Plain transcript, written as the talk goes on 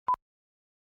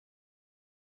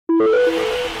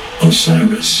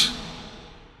Osiris.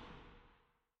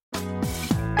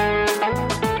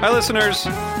 Hi, listeners.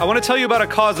 I want to tell you about a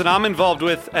cause that I'm involved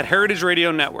with at Heritage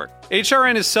Radio Network.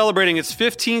 HRN is celebrating its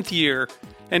 15th year,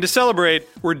 and to celebrate,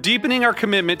 we're deepening our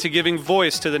commitment to giving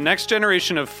voice to the next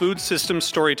generation of food systems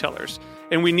storytellers,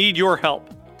 and we need your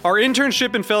help. Our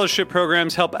internship and fellowship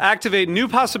programs help activate new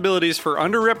possibilities for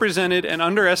underrepresented and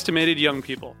underestimated young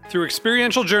people through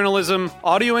experiential journalism,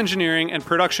 audio engineering, and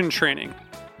production training.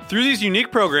 Through these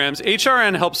unique programs,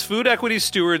 HRN helps food equity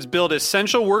stewards build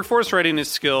essential workforce readiness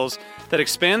skills that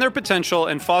expand their potential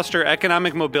and foster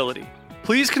economic mobility.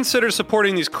 Please consider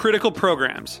supporting these critical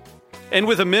programs. And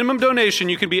with a minimum donation,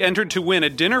 you can be entered to win a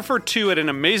dinner for two at an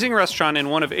amazing restaurant in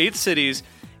one of 8 cities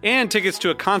and tickets to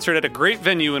a concert at a great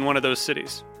venue in one of those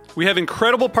cities. We have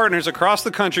incredible partners across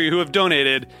the country who have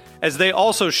donated, as they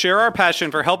also share our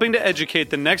passion for helping to educate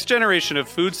the next generation of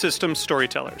food systems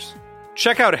storytellers.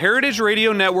 Check out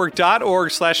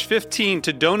heritageradionetwork.org/15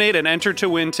 to donate and enter to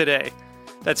win today.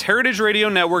 That's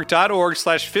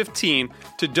heritageradionetwork.org/15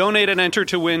 to donate and enter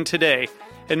to win today.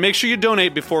 And make sure you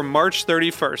donate before March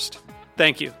 31st.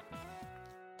 Thank you.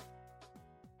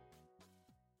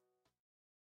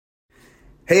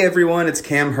 Hey everyone, it's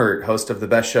Cam Hurt, host of the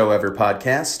Best Show Ever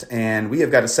podcast, and we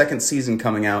have got a second season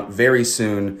coming out very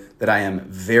soon that I am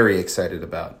very excited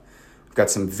about. We've got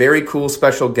some very cool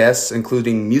special guests,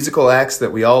 including musical acts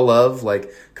that we all love, like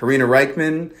Karina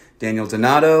Reichman, Daniel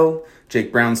Donato,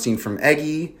 Jake Brownstein from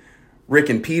Eggy, Rick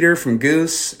and Peter from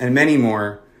Goose, and many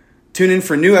more. Tune in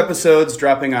for new episodes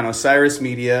dropping on Osiris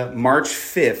Media March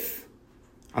 5th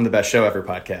on the Best Show Ever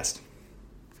podcast.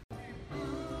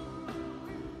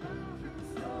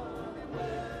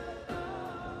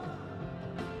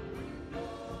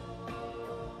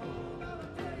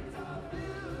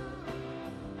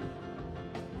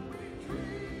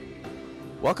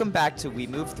 Welcome back to We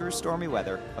Move Through Stormy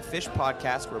Weather, a Fish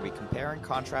podcast where we compare and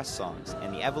contrast songs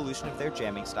and the evolution of their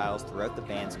jamming styles throughout the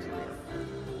band's career.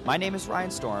 My name is Ryan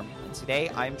Storm, and today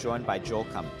I am joined by Joel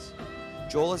Cummins.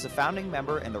 Joel is a founding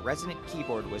member and the resident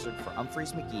keyboard wizard for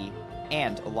Humphreys McGee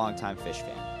and a longtime Fish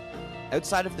fan.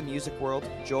 Outside of the music world,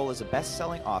 Joel is a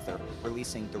best-selling author,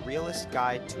 releasing The Realist's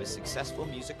Guide to a Successful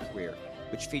Music Career,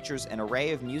 which features an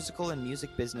array of musical and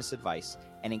music business advice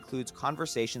and includes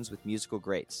conversations with musical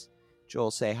greats.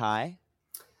 Joel, say hi.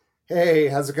 Hey,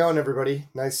 how's it going, everybody?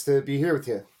 Nice to be here with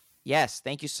you. Yes,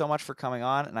 thank you so much for coming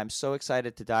on, and I'm so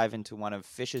excited to dive into one of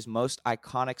Fish's most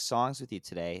iconic songs with you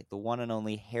today, the one and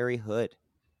only Harry Hood.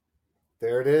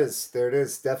 There it is.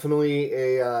 Definitely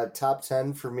a top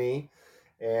 10 for me.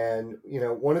 And,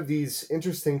 one of these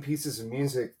interesting pieces of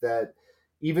music that,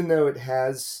 even though it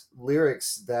has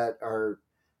lyrics that are,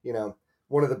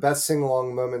 one of the best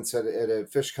sing-along moments at a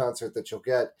Fish concert that you'll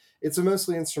get, it's a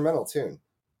mostly instrumental tune.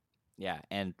 Yeah,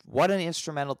 and what an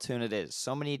instrumental tune it is.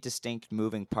 So many distinct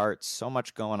moving parts, so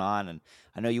much going on. And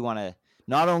I know you want to,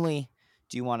 not only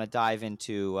do you want to dive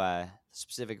into the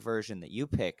specific version that you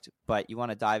picked, but you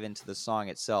want to dive into the song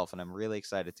itself. And I'm really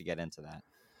excited to get into that.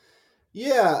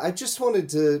 Yeah, I just wanted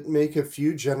to make a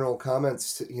few general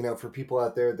comments, for people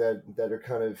out there that are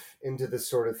kind of into this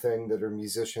sort of thing, that are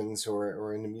musicians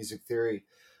or into music theory,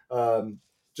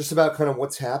 just about kind of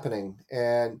what's happening.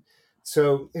 And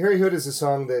so Harry Hood is a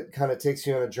song that kind of takes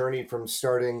you on a journey from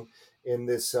starting in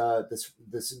this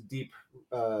deep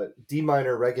D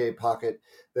minor reggae pocket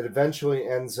that eventually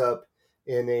ends up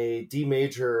in a D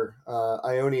major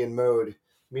Ionian mode,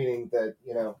 meaning that,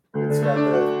 it's got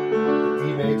the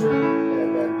D major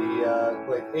and then the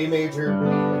like A major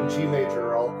and G major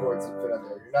are all chords that fit on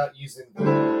there. You're not using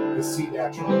the C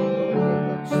natural really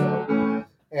much. So,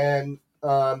 and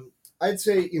I'd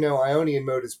say, Ionian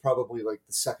mode is probably like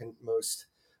the second most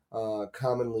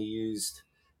commonly used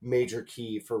major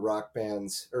key for rock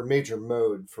bands, or major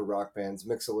mode for rock bands,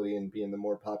 Mixolydian being the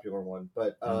more popular one.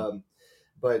 But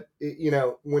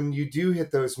when you do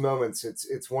hit those moments,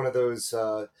 it's one of those,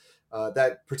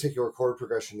 that particular chord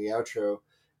progression, the outro,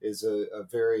 is a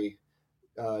very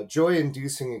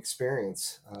joy-inducing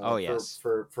experience. Oh, yes.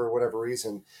 For whatever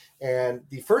reason. And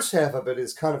the first half of it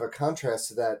is kind of a contrast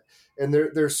to that. And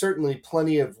there's certainly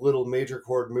plenty of little major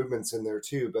chord movements in there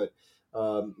too, but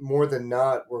more than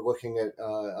not, we're looking at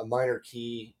a minor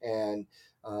key. And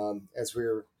as we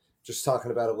were just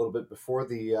talking about a little bit before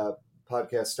the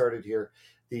podcast started here,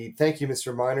 the Thank You,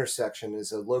 Mr. Minor section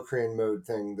is a Locrian mode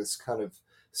thing, this kind of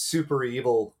super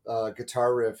evil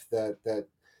guitar riff that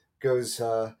goes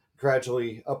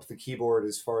gradually up the keyboard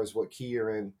as far as what key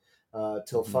you're in,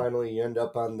 till finally you end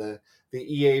up on the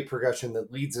EA progression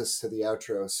that leads us to the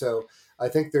outro. So I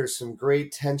think there's some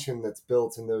great tension that's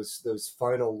built in those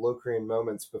final Locrian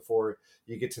moments before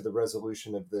you get to the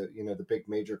resolution of the big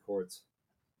major chords.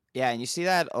 Yeah, and you see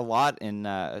that a lot in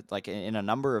like in a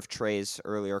number of Trey's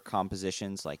earlier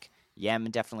compositions. Like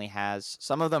Yem definitely has,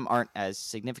 some of them aren't as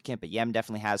significant, but Yem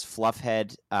definitely has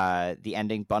Fluffhead, the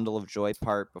ending Bundle of Joy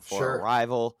part before Sure.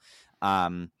 Arrival.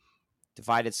 Um,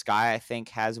 Divided Sky, I think,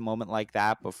 has a moment like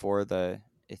that before the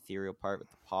ethereal part with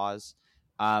the pause.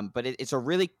 But it's a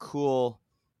really cool,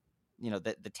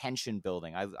 the tension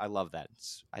building. I love that.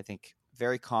 It's, I think,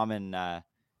 very common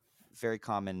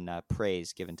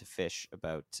praise given to Fish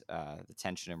about the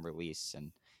tension and release,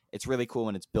 and it's really cool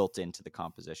when it's built into the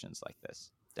compositions like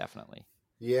this. Definitely.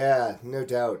 Yeah, no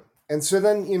doubt. And so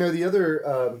then, the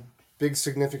other big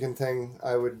significant thing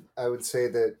I would say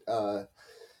that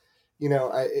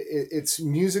it's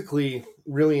musically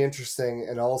really interesting,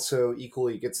 and also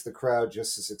equally gets the crowd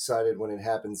just as excited when it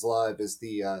happens live, is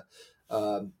the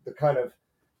kind of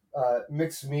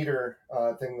mixed meter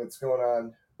thing that's going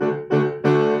on.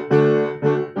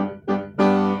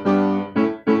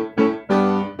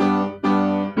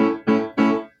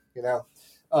 You know,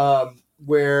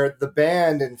 where the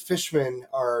band and Fishman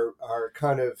are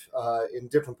kind of in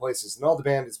different places, and all the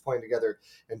band is playing together,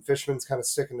 and Fishman's kind of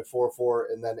sticking to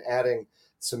 4/4, and then adding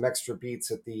some extra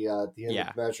beats at the end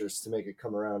of measures to make it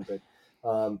come around.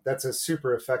 But that's a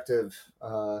super effective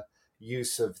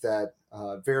use of that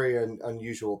very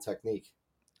unusual technique.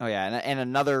 Oh yeah, and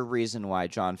another reason why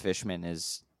John Fishman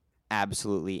is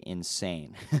absolutely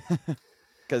insane,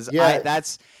 because Yeah,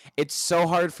 it's so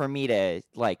hard for me to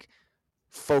like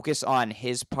focus on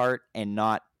his part and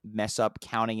not mess up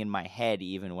counting in my head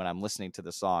even when I'm listening to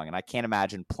the song, and I can't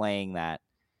imagine playing that.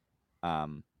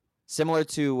 Similar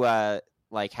to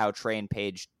like how Trey and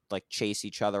Page like chase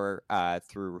each other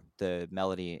through the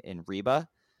melody in Reba.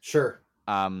 sure.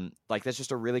 Like that's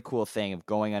just a really cool thing of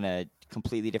going on a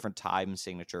completely different time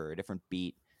signature or a different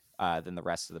beat than the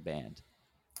rest of the band.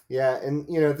 Yeah, and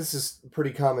this is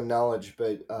pretty common knowledge,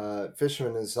 but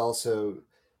Fishman is also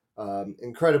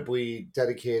incredibly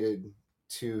dedicated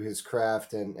to his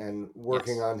craft and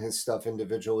working Yes. on his stuff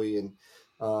individually. And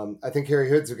I think Harry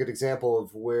Hood's a good example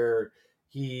of where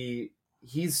he's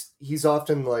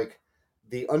often like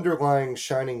the underlying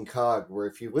shining cog, where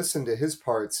if you listen to his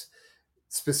parts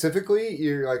specifically,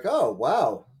 you're like, oh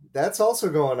wow, that's also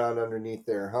going on underneath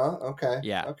there, huh? Okay,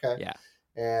 Yeah. okay. Yeah.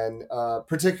 And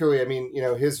particularly, I mean,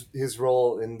 his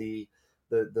role in the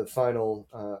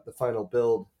final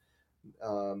build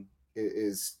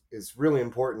is really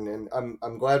important, and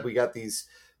I'm glad we got these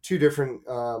two different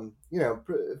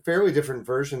fairly different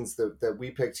versions that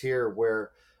we picked here,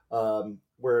 where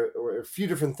a few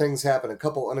different things happen, a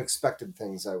couple unexpected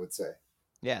things, I would say.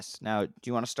 Yes. Now, do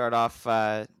you want to start off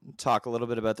talk a little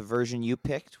bit about the version you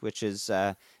picked, which is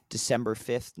December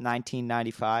 5th,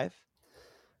 1995?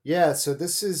 Yeah, so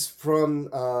this is from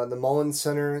the Mullen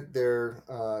Center.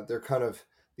 They're kind of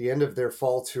the end of their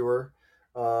fall tour,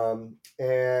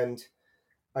 and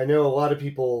I know a lot of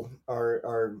people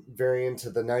are very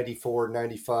into the 94,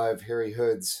 95 Harry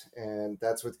Hoods, and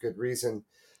that's with good reason.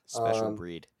 Special Um,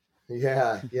 breed.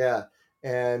 yeah, yeah.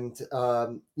 And,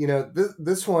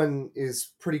 this one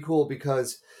is pretty cool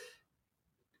because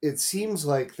it seems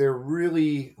like they're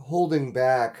really holding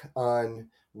back on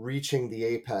reaching the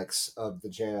apex of the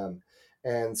jam.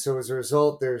 And so as a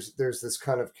result, there's this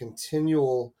kind of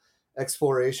continual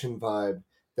exploration vibe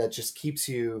that just keeps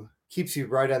you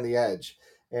right on the edge.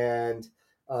 And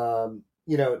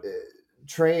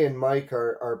Trey and Mike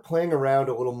are playing around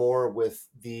a little more with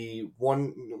the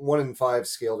 1 in 5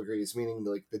 scale degrees, meaning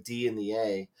like the D and the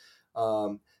A.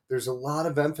 There's a lot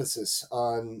of emphasis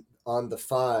on the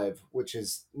 5, which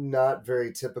is not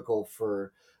very typical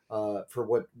for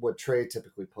what Trey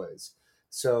typically plays.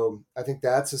 So I think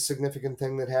that's a significant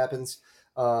thing that happens.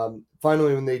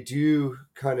 Finally, when they do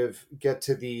kind of get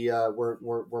to the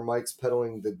where Mike's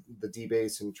pedaling the D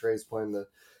bass and Trey's playing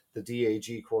the D A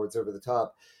G chords over the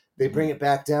top, they bring it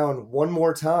back down one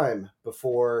more time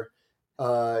before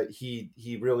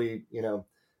he really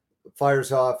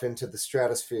fires off into the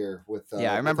stratosphere with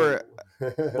Yeah, I with remember.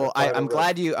 Well, final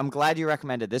riff. I'm glad you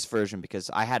recommended this version because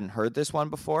I hadn't heard this one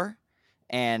before,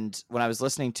 and when I was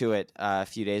listening to it a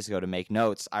few days ago to make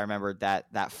notes, I remembered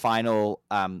that final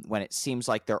when it seems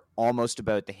like they're almost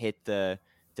about to hit the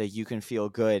 "You Can Feel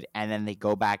Good" and then they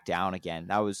go back down again.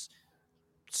 That was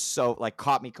so like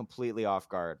caught me completely off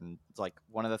guard, and it's like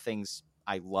one of the things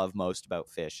I love most about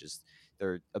Fish is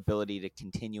their ability to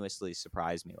continuously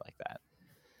surprise me like that.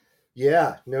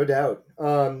 Yeah, no doubt.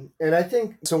 And I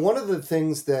think so. One of the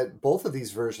things that both of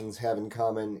these versions have in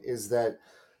common is that,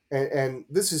 and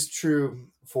this is true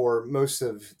for most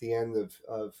of the end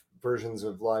of versions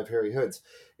of Live Harry Hoods,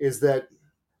 is that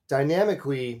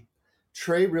dynamically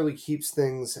Trey really keeps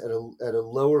things at a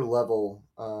lower level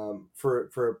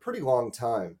for a pretty long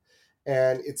time,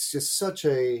 and it's just such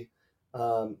a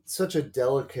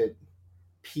delicate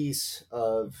piece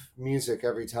of music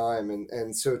every time,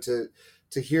 and so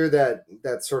to hear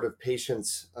that sort of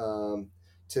patience,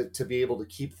 to be able to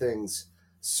keep things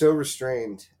so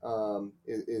restrained,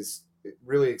 is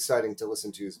really exciting to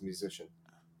listen to as a musician.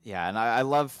 Yeah, and I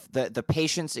love the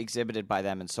patience exhibited by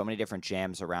them in so many different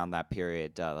jams around that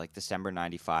period, like December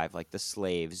 '95, like the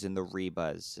Slaves and the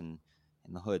Rebas and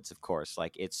the Hoods, of course.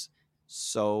 Like it's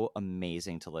so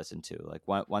amazing to listen to. Like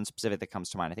one specific that comes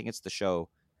to mind, I think it's the show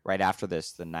right after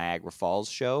this, the Niagara Falls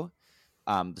show.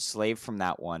 The Slave from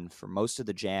that one, for most of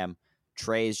the jam,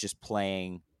 Trey is just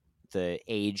playing the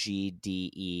A G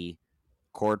D E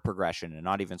chord progression and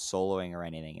not even soloing or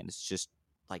anything, and it's just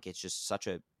such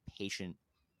a patient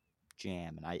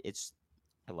jam, and I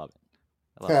love it.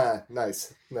 I love it.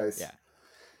 Nice. Yeah.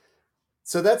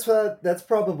 So that's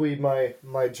probably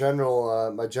my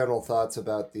general thoughts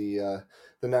about the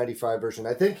 '95 version.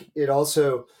 I think it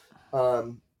also,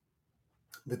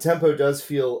 the tempo does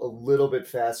feel a little bit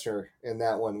faster in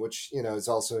that one, which is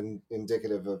also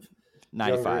indicative of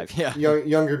 95. Yeah.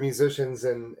 younger musicians,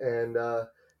 and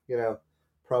you know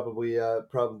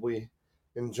probably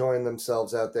enjoying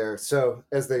themselves out there. So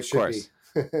as they Of should be, course.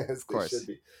 as Of they course. should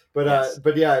be. Yes.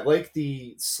 But yeah, I like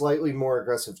the slightly more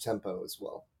aggressive tempo as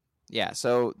well. Yeah.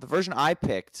 So the version I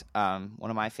picked, one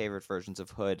of my favorite versions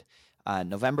of Hood,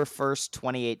 November 1st,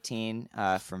 2018,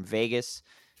 from Vegas,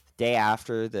 the day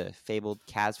after the fabled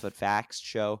Casfoot Facts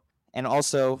show. And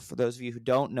also, for those of you who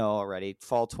don't know already,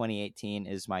 fall 2018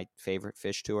 is my favorite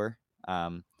Fish tour.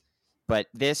 But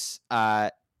this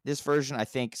version, I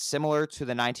think, similar to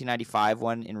the 1995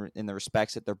 one in the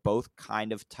respects that they're both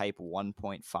kind of type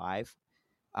 1.5.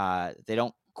 They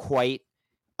don't quite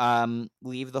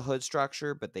leave the Hood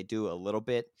structure, but they do a little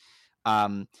bit.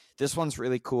 This one's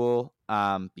really cool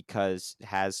because it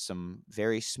has some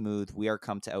very smooth "We Are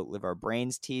Come to Outlive Our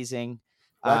Brains" teasing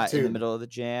in the middle of the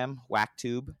jam. Whack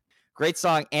Tube. Great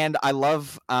song, and I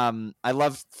love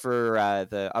for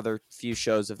the other few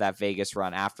shows of that Vegas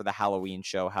run after the Halloween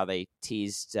show how they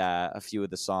teased a few of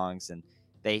the songs, and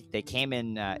they came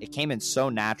in. It came in so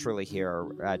naturally here,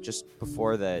 just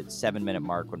before the 7-minute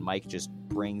mark when Mike just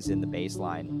brings in the bass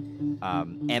line,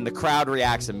 and the crowd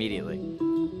reacts immediately.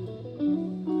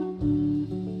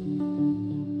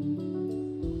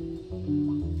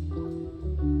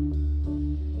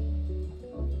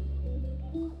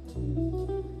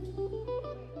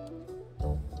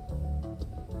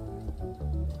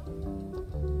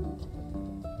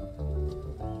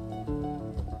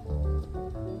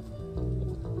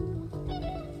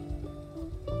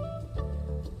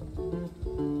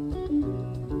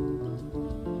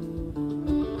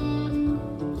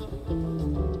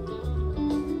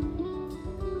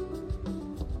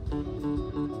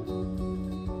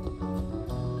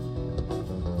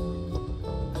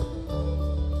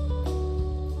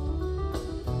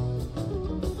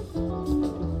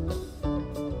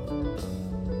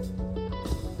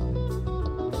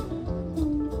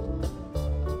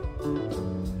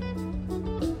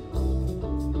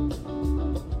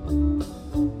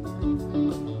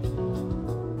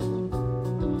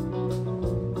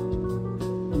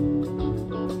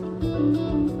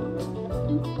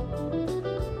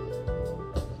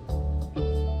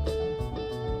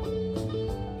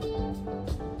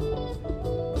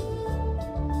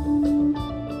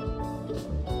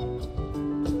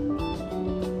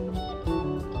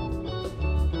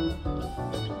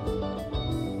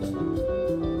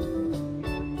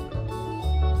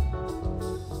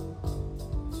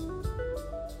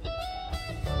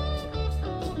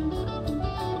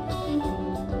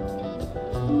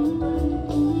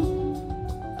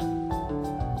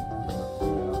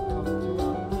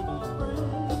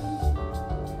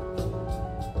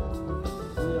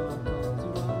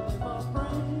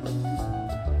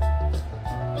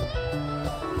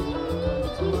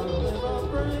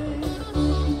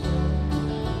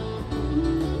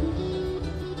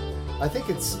 I think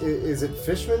is it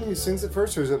Fishman who sings it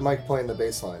first, or is it Mike playing the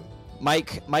bass line?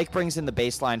 Mike brings in the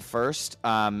bass line first,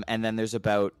 and then there's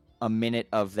about a minute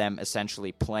of them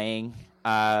essentially playing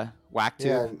Whack Tube.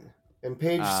 Yeah, and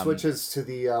Page switches to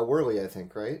the whirly, I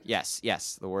think, right? Yes,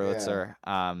 the Wurlitzer.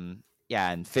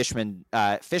 Yeah, and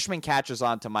Fishman catches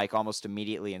on to Mike almost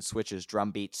immediately and switches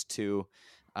drum beats to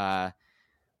that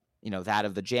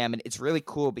of the jam. And it's really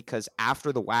cool because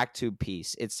after the Whack Tube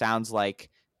piece, it sounds like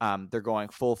they're going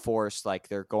full force, like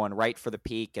they're going right for the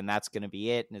peak, and that's going to be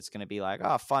it. And it's going to be like,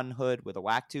 fun Hood with a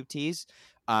Whack Tube tease.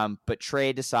 But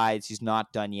Trey decides he's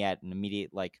not done yet, and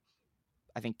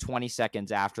I think 20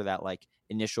 seconds after that like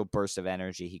initial burst of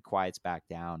energy, he quiets back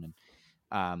down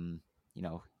and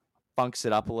funks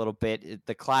it up a little bit.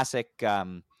 The classic,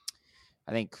 I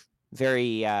think,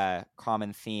 very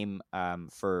common theme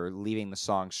for leaving the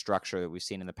song structure that we've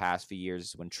seen in the past few years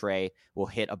is when Trey will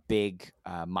hit a big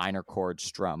minor chord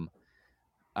strum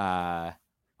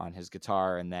on his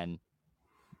guitar and then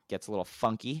gets a little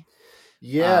funky.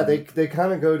 Yeah, they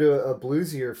kind of go to a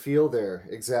bluesier feel there.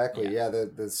 Exactly. Yeah,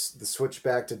 the switch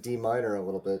back to D minor a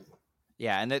little bit.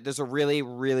 Yeah, and there's a really,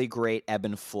 really great ebb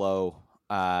and flow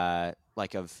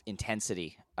like of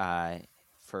intensity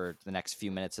for the next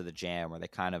few minutes of the jam where they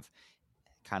kind of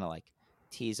like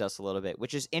tease us a little bit,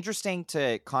 which is interesting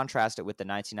to contrast it with the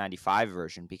 1995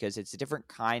 version because it's a different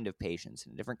kind of patience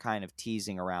and a different kind of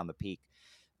teasing around the peak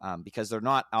because they're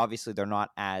not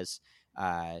as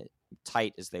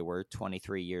tight as they were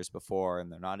 23 years before,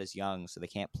 and they're not as young, so they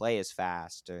can't play as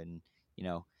fast, and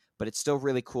but it's still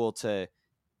really cool to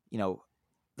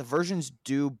the versions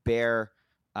do bear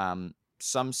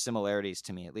some similarities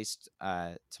to me, at least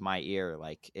to my ear.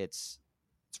 Like it's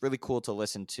really cool to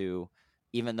listen to,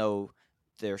 even though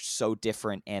they're so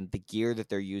different and the gear that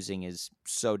they're using is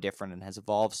so different and has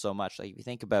evolved so much. Like if you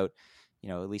think about,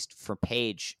 at least for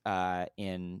Page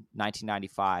in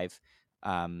 1995,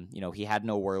 he had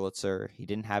no Wurlitzer, he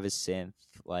didn't have his synth,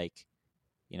 like,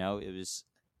 it was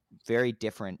very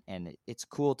different, and it's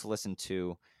cool to listen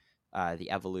to the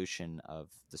evolution of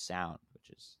the sound, which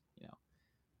is,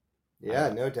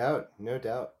 yeah, no doubt.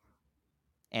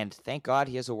 And thank God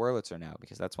he has a Wurlitzer now,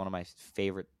 because that's one of my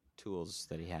favorite tools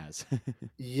that he has.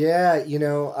 Yeah,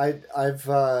 I've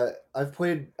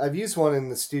used one in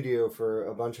the studio for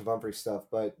a bunch of Humphrey stuff,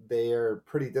 but they are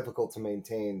pretty difficult to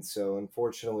maintain. So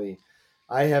unfortunately,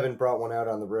 I haven't brought one out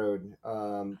on the road.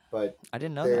 But I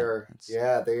didn't know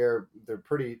that. They're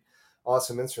pretty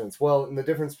awesome instruments. Well, and the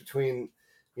difference between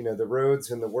the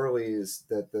Rhodes and the Whirly is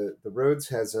that the Rhodes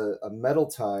has a metal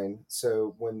tine,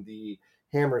 so when the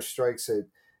hammer strikes it,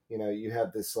 you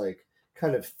have this like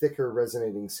kind of thicker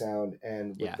resonating sound,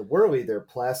 and with the Whirly they're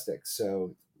plastic,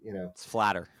 so it's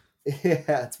flatter.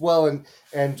 Yeah, it's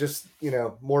and just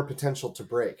more potential to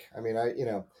break. I mean, right.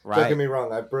 Don't get me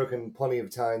wrong, I've broken plenty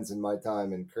of tines in my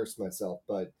time and cursed myself,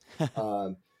 but it's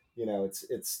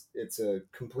a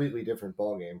completely different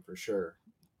ballgame for sure.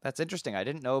 That's interesting. I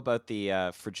didn't know about the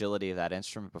fragility of that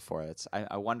instrument before.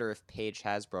 I wonder if Page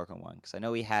has broken one, because I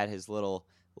know he had his little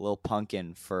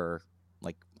pumpkin for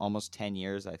like almost 10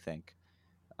 years, I think,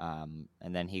 and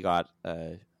then he got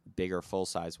a bigger full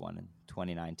size one in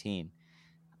 2019.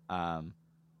 Yeah,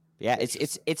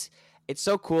 it's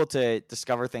so cool to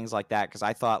discover things like that, because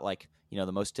I thought like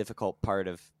the most difficult part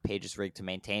of Page's rig to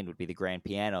maintain would be the grand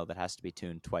piano that has to be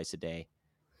tuned twice a day.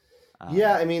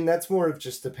 Yeah, I mean that's more of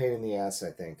just a pain in the ass,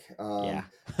 I think. Yeah,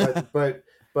 but the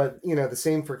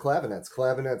same for clavinets.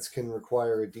 Clavinets can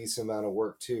require a decent amount of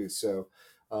work too. So,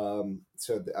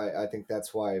 I think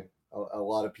that's why a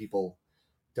lot of people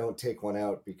don't take one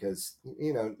out, because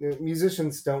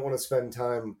musicians don't want to spend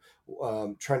time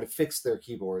trying to fix their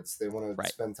keyboards. They want to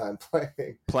spend time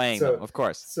playing them, of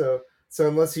course. So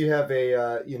unless you have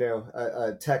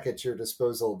a tech at your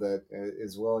disposal that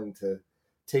is willing to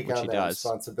take on that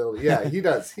responsibility. Yeah, he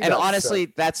does. And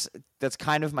honestly, that's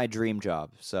kind of my dream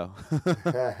job. So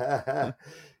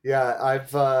yeah,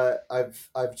 I've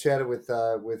chatted with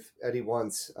Eddie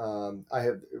once.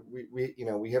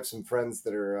 We have some friends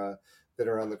that are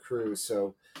on the crew.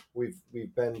 So we've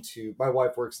been to, my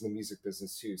wife works in the music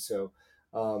business too. So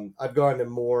I've gone to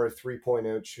more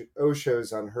 3.0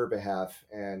 shows on her behalf.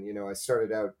 And, I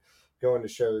started out going to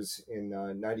shows in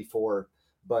 94,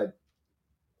 but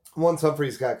once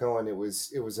Humphreys got going, it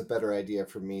was a better idea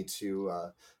for me to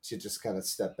just kind of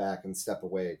step back and step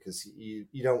away, because you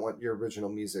don't want your original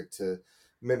music to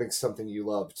mimic something you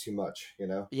love too much,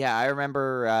 Yeah, I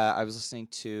remember I was listening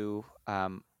to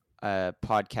a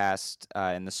podcast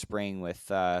in the spring with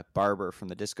Barber from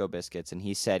the Disco Biscuits, and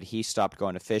he said he stopped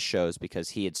going to Fish shows because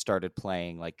he had started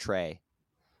playing like Trey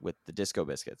with the Disco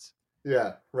Biscuits.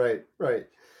 Yeah, right.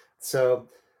 So,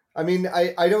 I mean,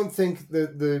 I don't think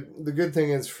the good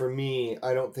thing is, for me,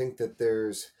 I don't think that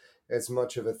there's as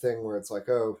much of a thing where it's like,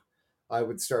 oh, I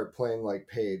would start playing like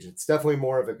Page. It's definitely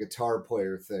more of a guitar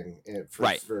player thing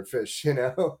for Fish,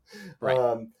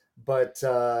 Right.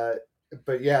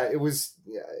 But yeah, it was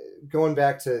going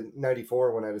back to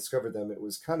 94 when I discovered them. It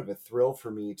was kind of a thrill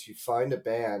for me to find a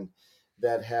band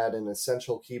that had an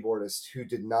essential keyboardist who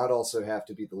did not also have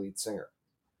to be the lead singer.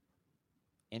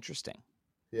 Interesting.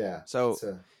 Yeah. So,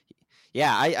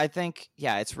 I think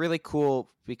it's really cool,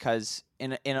 because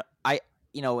in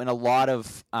a lot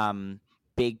of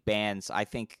big bands, I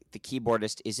think the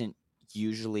keyboardist isn't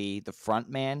usually the front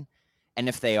man, and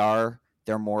if they are,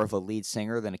 they're more of a lead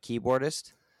singer than a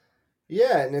keyboardist.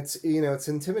 Yeah, and it's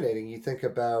intimidating. You think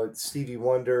about Stevie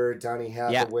Wonder, Donny Yeah,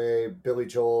 Hathaway, Billy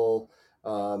Joel,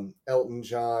 Elton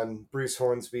John, Bruce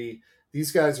Hornsby.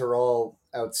 These guys are all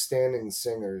outstanding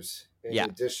singers in yeah,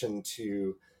 addition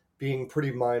to being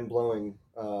pretty mind-blowing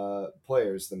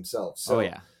players themselves. oh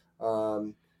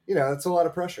So, yeah, it's a lot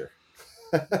of pressure.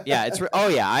 yeah. Oh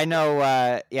yeah, I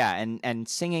know. Yeah, and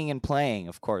singing and playing,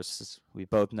 of course, as we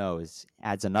both know,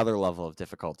 adds another level of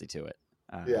difficulty to it.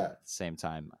 Yeah. At the same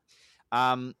time.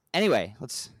 Anyway,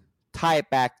 let's tie it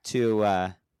back to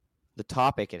the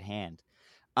topic at hand.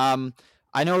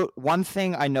 I know one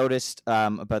thing I noticed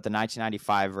about the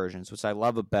 1995 versions, which I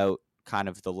love about kind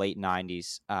of the late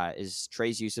 90s, is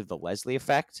Trey's use of the Leslie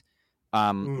effect,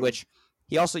 which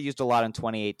he also used a lot in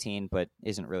 2018, but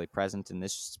isn't really present in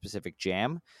this specific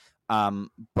jam.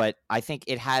 But I think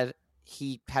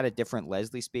he had a different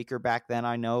Leslie speaker back then,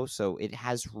 I know, so it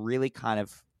has really kind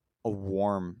of a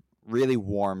really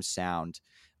warm sound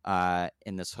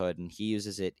in this hood, and he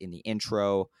uses it in the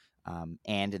intro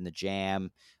and in the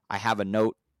jam. I have a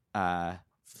note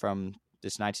from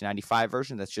this 1995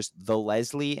 version that's just the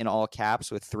Leslie in all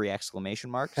caps with 3 exclamation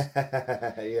marks.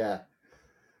 Yeah.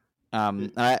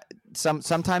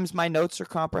 Sometimes my notes are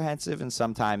comprehensive, and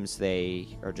sometimes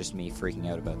they are just me freaking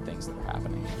out about things that are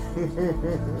happening.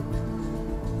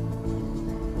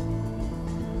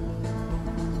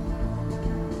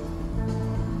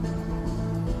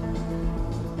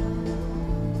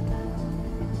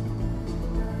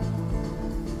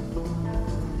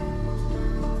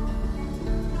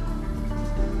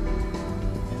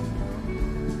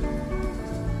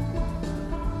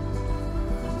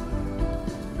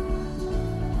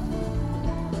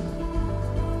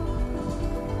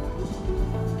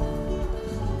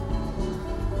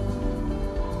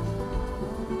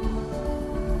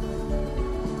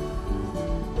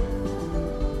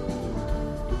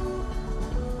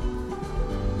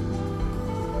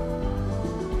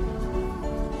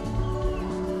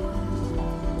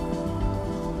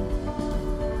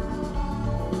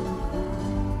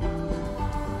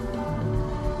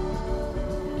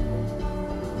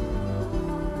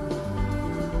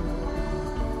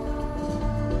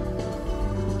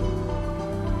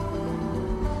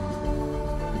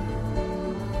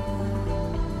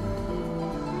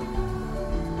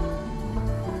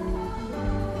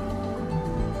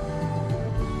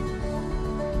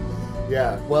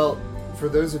 Yeah, well, for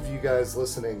those of you guys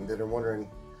listening that are wondering,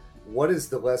 what is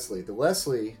the Leslie? The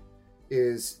Leslie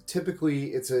is typically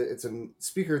it's a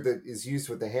speaker that is used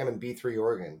with the Hammond B3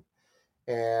 organ,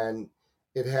 and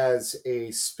it has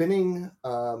a spinning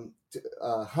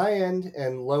high end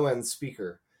and low end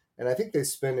speaker, and I think they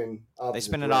spin in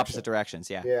opposite directions.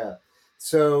 Yeah. Yeah.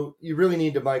 So you really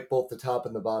need to mic both the top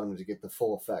and the bottom to get the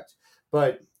full effect.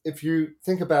 But if you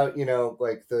think about,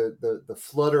 like the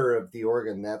flutter of the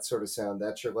organ, that sort of sound,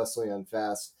 that's your Leslie on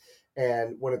fast.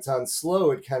 And when it's on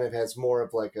slow, it kind of has more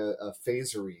of like a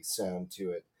phasery sound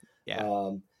to it.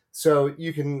 Yeah. So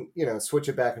you can, switch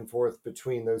it back and forth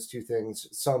between those two things.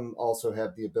 Some also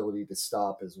have the ability to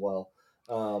stop as well.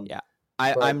 Yeah.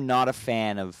 I'm not a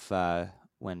fan of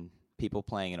when people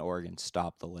playing an organ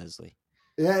stop the Leslie.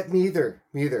 Yeah, neither.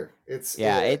 It's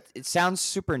it sounds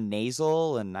super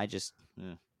nasal, and I just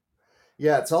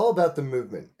yeah, it's all about the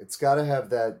movement. It's got to have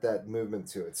that movement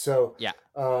to it. So yeah.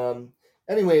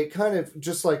 Anyway, kind of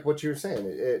just like what you were saying.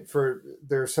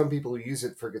 There are some people who use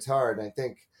it for guitar, and I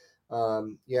think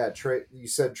Trey. You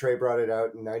said Trey brought it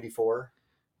out in '94.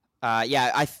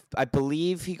 Yeah, I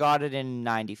believe he got it in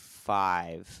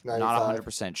 95. Not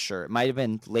 100% sure. It might have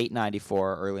been late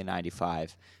 94, early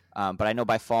 95. But I know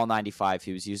by fall 95,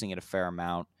 he was using it a fair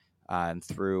amount. And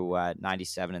through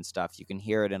 97 and stuff, you can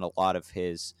hear it in a lot of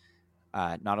his,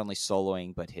 not only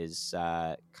soloing, but his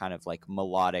kind of like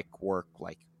melodic work,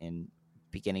 like in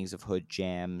beginnings of hood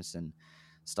jams and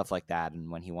stuff like that.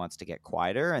 And when he wants to get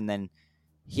quieter. And then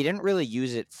he didn't really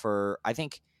use it for, I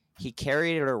think he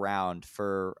carried it around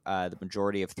for the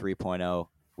majority of 3.0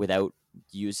 without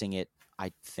using it,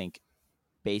 I think,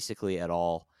 basically at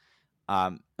all.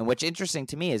 And what's interesting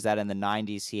to me is that in the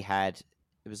 90s,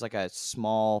 it was like a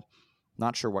small,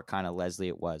 not sure what kind of Leslie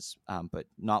it was, but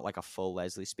not like a full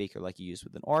Leslie speaker like you use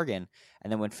with an organ.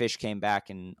 And then when Fish came back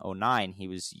in 09, he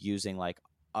was using like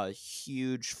a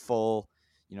huge full,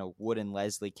 wooden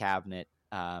Leslie cabinet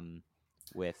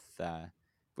with,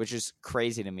 which is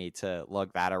crazy to me to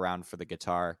lug that around for the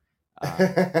guitar.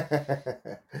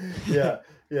 Yeah,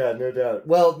 no doubt.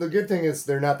 Well, the good thing is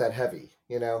they're not that heavy,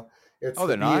 They're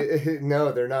not?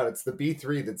 No, they're not. It's the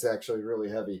B3 that's actually really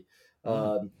heavy.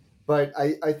 But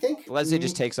I think Leslie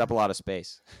just takes up a lot of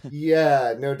space.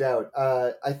 yeah, no doubt.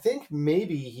 I think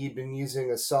maybe he'd been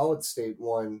using a solid state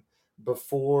one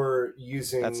before That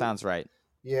using sounds right.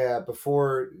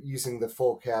 before using the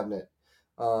full cabinet,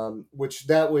 which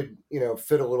that would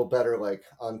fit a little better like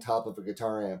on top of a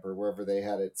guitar amp or wherever they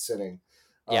had it sitting.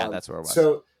 Yeah, that's where it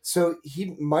was. So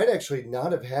he might actually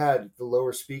not have had the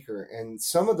lower speaker, and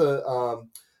some of the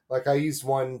like I used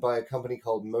one by a company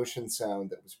called Motion Sound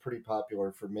that was pretty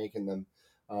popular for making them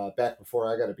back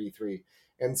before I got a B3,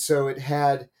 and so it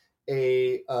had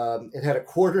a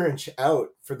quarter-inch out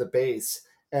for the bass,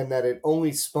 and that it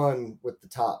only spun with the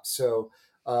top. So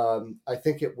I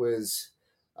think it was,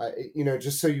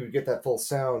 just so you would get that full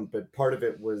sound, but part of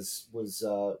it was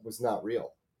not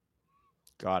real.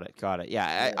 Got it.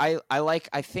 Yeah,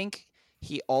 I think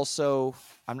he also,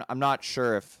 I'm not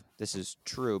sure if this is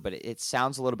true, but it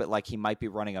sounds a little bit like he might be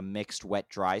running a mixed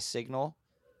wet-dry signal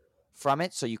from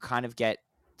it, so you kind of get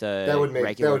the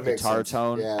regular guitar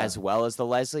tone as well as the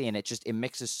Leslie, and it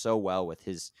mixes so well with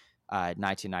his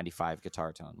 1995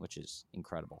 guitar tone, which is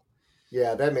incredible.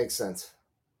 Yeah, that makes sense.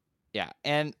 Yeah,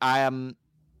 and I'm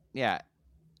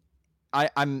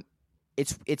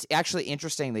it's actually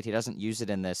interesting that he doesn't use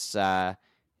it in this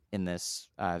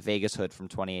Vegas hood from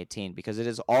 2018, because it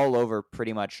is all over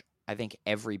pretty much, I think,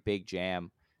 every big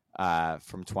jam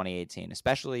from 2018,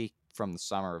 especially from the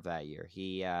summer of that year.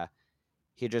 He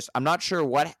just, I'm not sure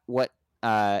what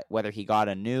whether he got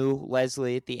a new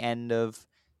Leslie at the end of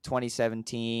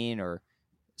 2017 or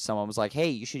someone was like, hey,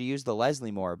 you should use the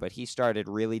Leslie more, but he started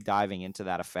really diving into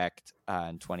that effect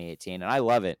in 2018, and I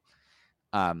love it.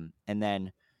 And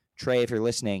then Trey, if you're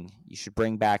listening, you should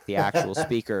bring back the actual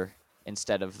speaker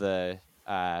instead of the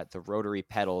rotary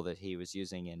pedal that he was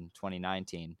using in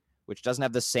 2019, which doesn't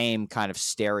have the same kind of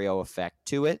stereo effect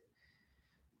to it.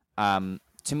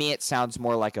 To me, it sounds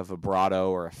more like a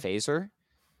vibrato or a phaser,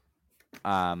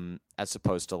 as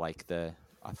opposed to like the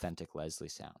authentic Leslie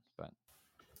sound. But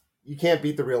you can't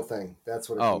beat the real thing. That's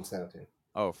what it comes down to.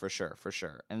 Oh, for sure.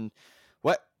 And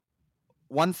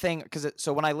one thing, because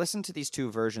so when I listen to these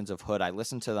two versions of Hood, I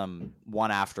listen to them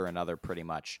one after another pretty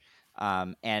much.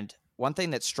 And one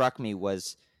thing that struck me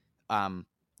was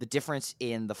the difference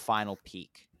in the final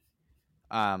peak.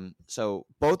 So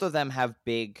both of them have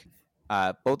big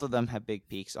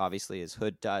peaks, obviously, as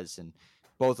Hood does, and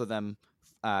both of them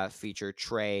feature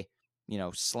Trey,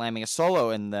 slamming a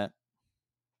solo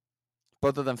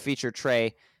both of them feature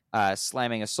Trey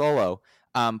slamming a solo.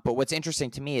 But what's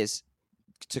interesting to me is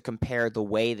to compare the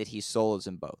way that he solos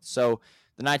in both. So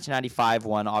the 1995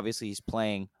 one, obviously, he's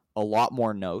playing a lot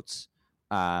more notes.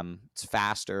 It's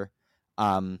faster.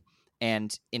 And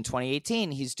in 2018,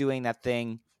 he's doing that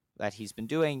thing that he's been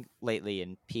doing lately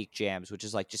in peak jams, which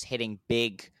is like just hitting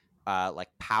big, like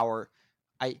power.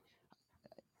 I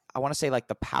want to say like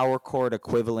the power chord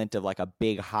equivalent of like a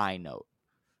big high note.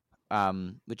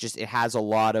 Which is, it has a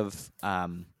lot of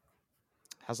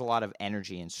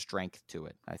energy and strength to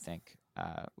it, I think,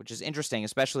 which is interesting,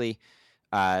 especially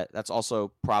that's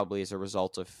also probably as a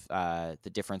result of the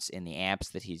difference in the amps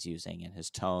that he's using and his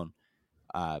tone,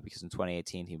 because in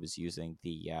 2018 he was using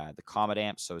the Comet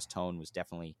amps, so his tone was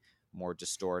definitely more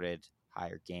distorted,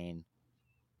 higher gain.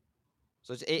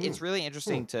 So it's really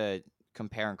interesting to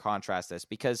compare and contrast this,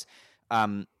 because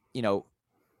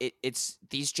it's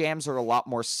these jams are a lot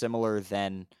more similar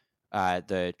than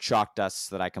the chalk dusts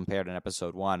that I compared in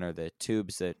episode 1 or the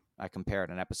tubes that I compared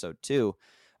in episode 2.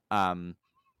 And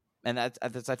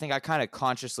that's I think I kind of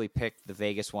consciously picked the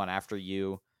Vegas one after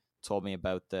you told me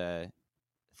about the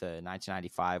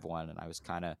 1995 one, and I was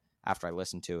kind of, after I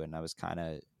listened to it, and I was kind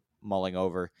of mulling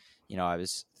over, I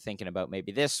was thinking about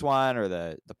maybe this one or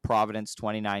the Providence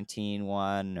 2019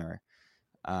 one, or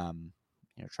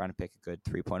trying to pick a good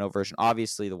 3.0 version.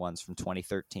 Obviously, the ones from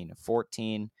 2013 to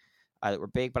 14 that were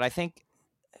big, but I think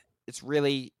it's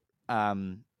really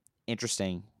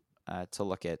interesting to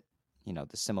look at,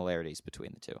 the similarities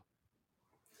between the two.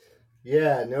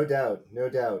 Yeah, no doubt,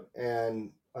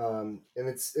 and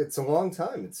it's a long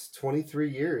time. It's 23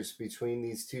 years between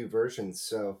these two versions.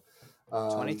 So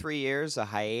 23 years, a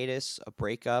hiatus, a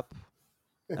breakup,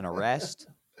 an arrest.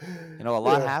 A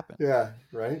lot happened. Yeah,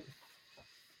 right.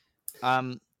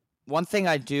 One thing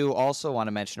I do also want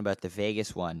to mention about the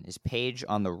Vegas one is Page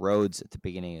on the Roads at the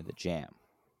beginning of the jam.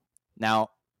 Now,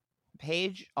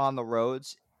 Page on the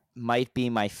Roads might be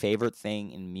my favorite thing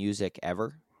in music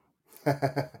ever.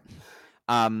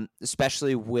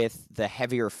 Especially with the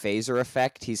heavier phaser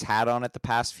effect he's had on it the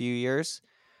past few years.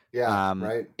 Yeah,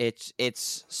 right.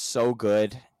 It's so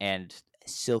good and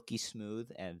silky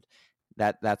smooth, and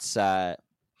that's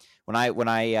when when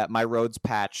I my Rhodes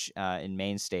patch in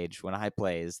main stage when I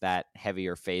play is that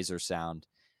heavier phaser sound,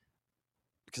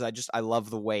 because I love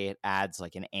the way it adds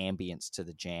like an ambience to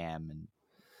the jam, and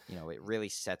it really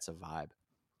sets a vibe.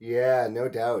 Yeah, no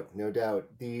doubt, no doubt.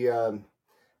 The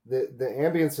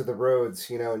ambience of the Rhodes,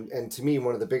 and to me,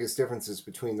 one of the biggest differences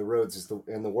between the Rhodes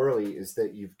and the Whirly is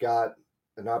that you've got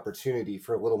an opportunity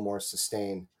for a little more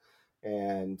sustain,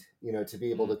 and to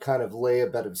be able to kind of lay a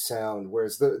bed of sound.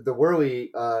 Whereas the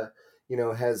Whirly,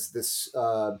 has this,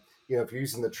 if you're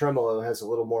using the tremolo, it has a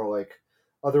little more like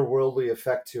otherworldly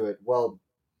effect to it. Well,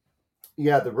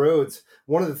 yeah, the Rhodes.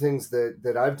 One of the things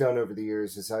that I've done over the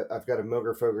years is I've got a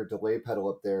Moger Foger delay pedal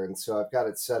up there, and so I've got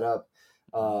it set up.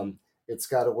 It's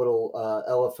got a little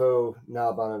LFO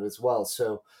knob on it as well,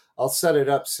 so I'll set it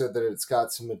up so that it's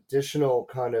got some additional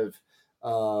kind of,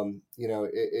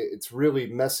 it's really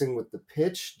messing with the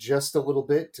pitch just a little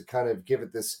bit to kind of give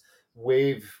it this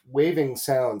waving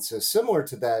sound, so similar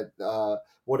to that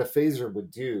what a phaser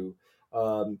would do.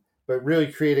 But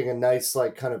really creating a nice,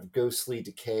 like, kind of ghostly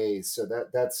decay. So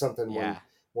that's something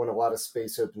when a lot of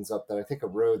space opens up that I think a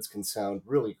Rhodes can sound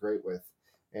really great with.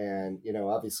 And,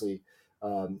 obviously,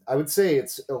 I would say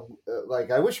it's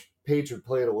like, I wish Page would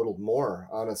play it a little more,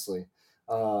 honestly.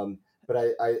 But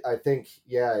I think,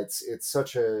 it's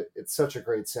such a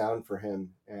great sound for him.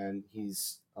 And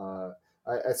he's, I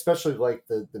especially like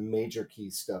the major key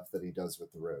stuff that he does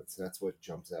with the Rhodes. That's what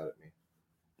jumps out at me.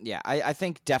 Yeah, I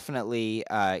think definitely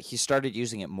he started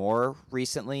using it more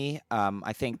recently.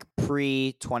 I think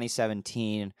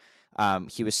pre-2017,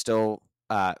 he was still,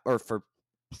 or for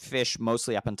Fish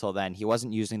mostly up until then, he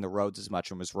wasn't using the Rhodes as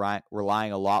much and was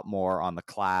relying a lot more on the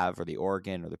clav or the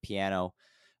organ or the piano.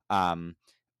 And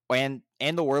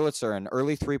the Wurlitzer in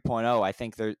early 3.0, I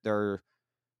think the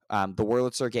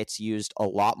Wurlitzer gets used a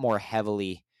lot more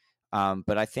heavily.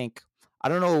 But I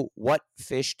don't know what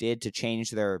Fish did to change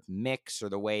their mix or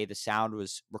the way the sound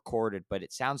was recorded, but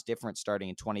it sounds different starting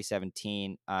in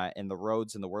 2017. And the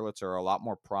Rhodes and the Wurlitzer are a lot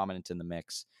more prominent in the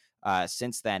mix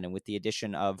since then. And with the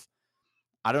addition of,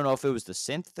 I don't know if it was the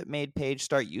synth that made Page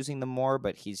start using them more,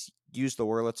 but he's used the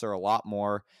Wurlitzer a lot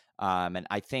more. And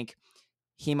I think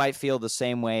he might feel the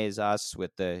same way as us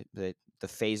with the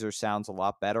phaser sounds a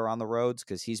lot better on the Rhodes,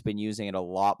 because he's been using it a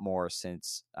lot more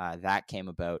since that came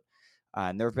about.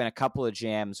 And there have been a couple of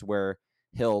jams where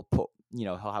he'll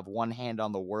have one hand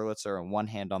on the Wurlitzer and one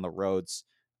hand on the Rhodes,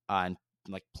 and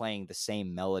like playing the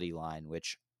same melody line,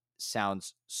 which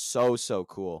sounds so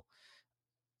cool.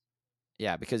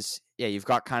 Yeah, because you've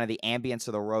got kind of the ambience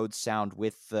of the Rhodes sound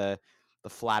with the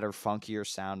flatter, funkier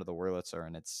sound of the Wurlitzer,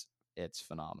 and it's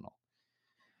phenomenal.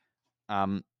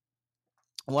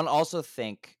 One other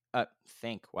thing.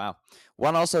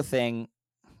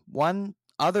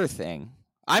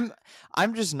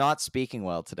 I'm just not speaking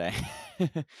well today.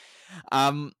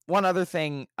 One other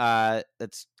thing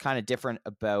that's kind of different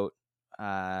about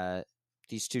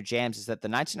these two jams is that the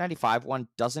 1995 one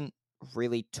doesn't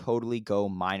really totally go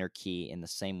minor key in the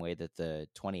same way that the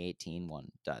 2018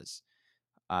 one does.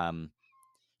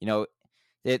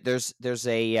 There's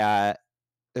a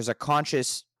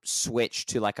conscious switch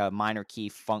to like a minor key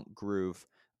funk groove,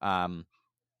 or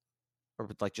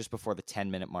like just before the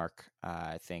 10-minute mark,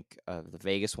 I think, of the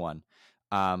Vegas one.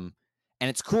 And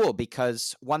it's cool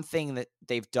because one thing that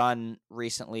they've done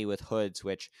recently with hoods,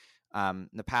 which in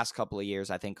the past couple of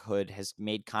years, I think Hood has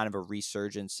made kind of a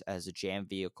resurgence as a jam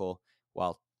vehicle,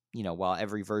 while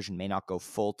every version may not go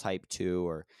full Type 2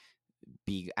 or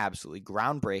be absolutely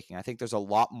groundbreaking. I think there's a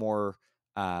lot more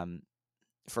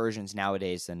versions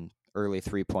nowadays than early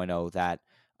 3.0 that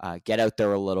get out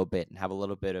there a little bit and have a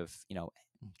little bit of,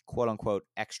 quote unquote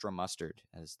extra mustard,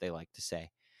 as they like to say.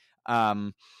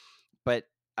 But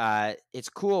it's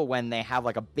cool when they have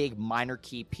like a big minor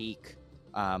key peak,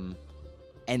 and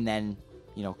then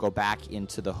go back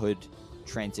into the Hood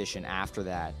transition after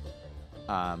that.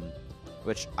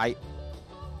 Which I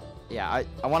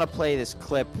want to play this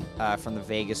clip from the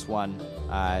Vegas one.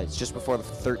 It's just before the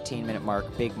 13-minute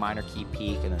mark, big minor key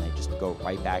peak, and then they just go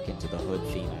right back into the Hood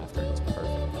theme after. It's perfect.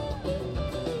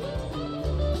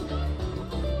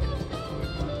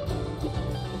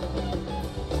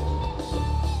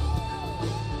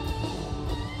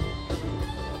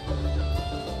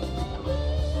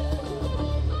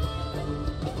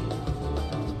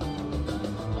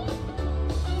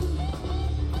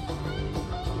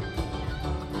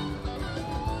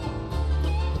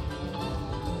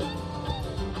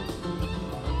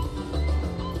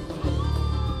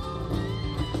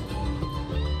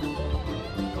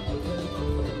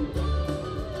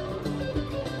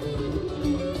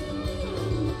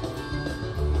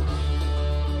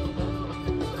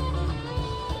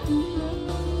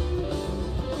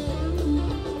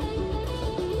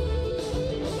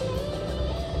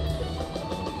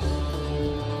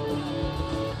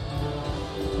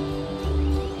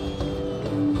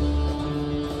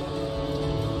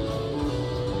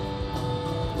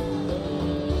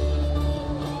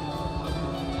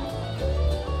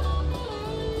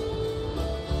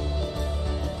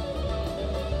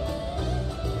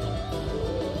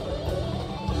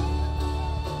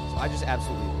 just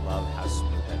absolutely love how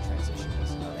smooth that transition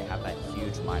is. They have that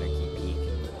huge minor key peak,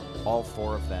 and all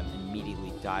four of them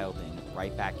immediately dialed in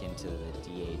right back into the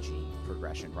DAG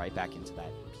progression, right back into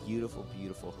that beautiful,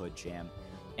 beautiful hood jam.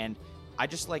 And I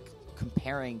just like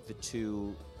comparing the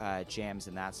two jams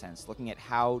in that sense, looking at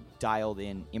how dialed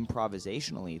in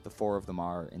improvisationally the four of them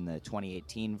are in the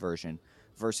 2018 version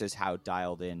versus how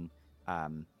dialed in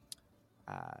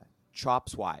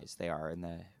chops wise they are in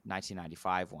the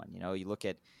 1995 one. You look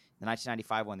at the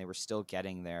 1995 one, they were still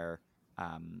getting their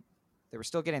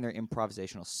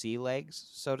improvisational sea legs,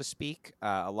 so to speak.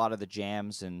 A lot of the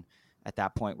jams and at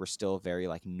that point were still very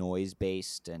like noise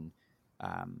based and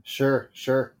Sure.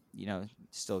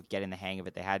 still getting the hang of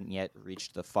it. They hadn't yet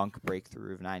reached the funk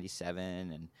breakthrough of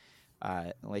 97 and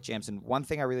late jams. And one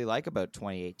thing I really like about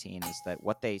 2018 is that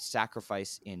what they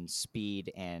sacrifice in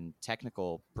speed and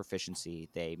technical proficiency,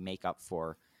 they make up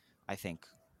for, I think,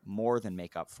 more than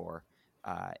make up for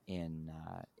in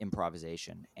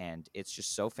improvisation. And it's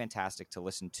just so fantastic to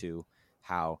listen to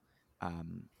how,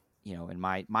 in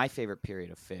my favorite period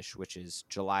of Fish, which is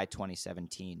July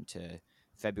 2017 to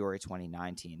February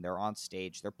 2019, they're on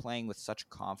stage, they're playing with such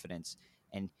confidence,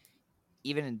 and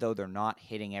even though they're not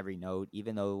hitting every note,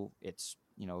 even though it's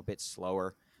a bit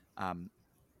slower,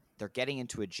 they're getting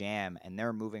into a jam and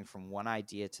they're moving from one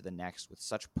idea to the next with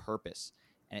such purpose,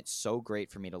 and it's so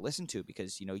great for me to listen to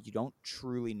because you don't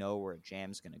truly know where a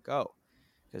jam's going to go.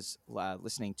 Because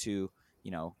listening to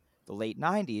the late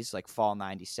 90s, like Fall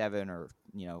 97 or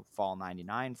Fall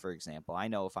 99, for example, I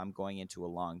know if I'm going into a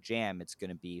long jam, it's going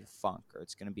to be funk or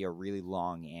it's going to be a really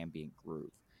long ambient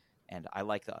groove. And I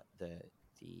like the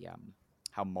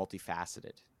how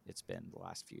multifaceted it's been the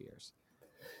last few years.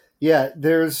 Yeah,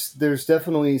 there's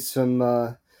definitely some.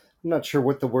 I'm not sure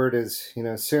what the word is.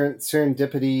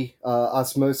 Serendipity,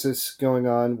 osmosis going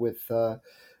on with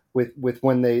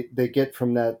when they get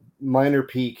from that minor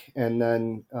peak and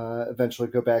then eventually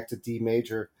go back to D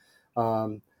major.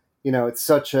 It's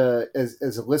such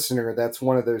as a listener, that's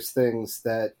one of those things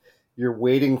that you're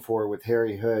waiting for with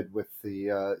Harry Hood, with the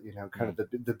kind of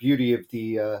the beauty of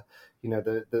the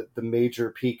the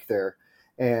major peak there.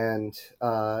 And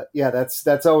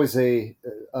that's always a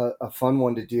fun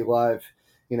one to do live.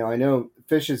 I know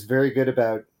Fish is very good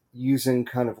about using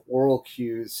kind of oral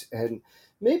cues and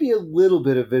maybe a little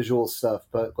bit of visual stuff,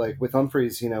 but like with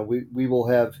Humphreys, we will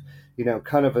have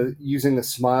kind of using a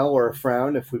smile or a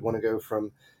frown if we want to go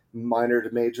from minor to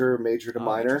major, major to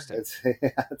minor.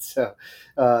 So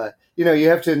you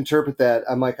have to interpret that.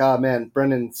 I'm like, man,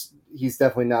 he's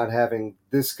definitely not having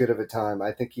this good of a time.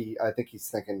 I think he's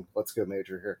thinking, let's go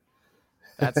major here.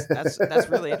 That's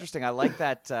really interesting. I like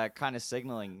that kind of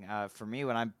signaling. For me,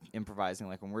 when I'm improvising,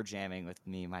 like when we're jamming with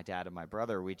me, my dad, and my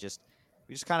brother, we just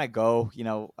kind of go,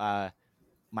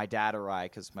 my dad or I,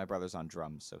 because my brother's on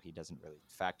drums, so he doesn't really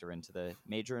factor into the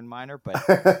major and minor. But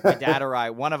my dad or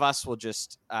I, one of us will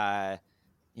just,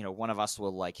 one of us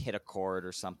will like hit a chord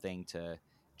or something to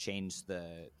change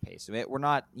the pace. We're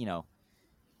not,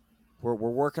 we're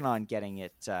working on getting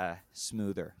it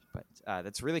smoother, but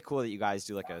that's really cool that you guys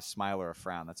do like a smile or a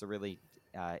frown. That's a really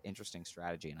interesting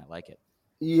strategy, and I like it.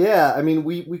 Yeah, I mean,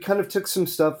 we kind of took some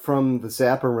stuff from the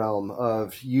Zappa realm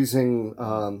of using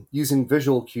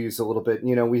visual cues a little bit.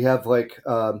 We have like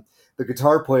the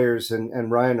guitar players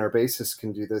and Ryan, our bassist,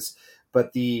 can do this,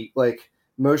 but the like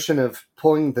motion of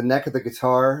pulling the neck of the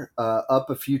guitar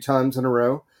up a few times in a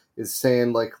row is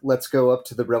saying like, let's go up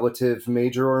to the relative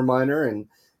major or minor, and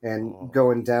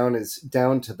going down is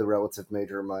down to the relative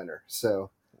major or minor. So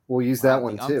we'll use that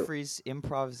one too. Humphreys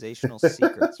improvisational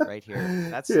secrets right here.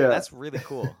 That's really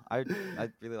cool. I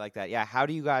really like that. Yeah. How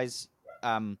do you guys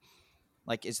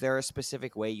is there a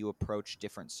specific way you approach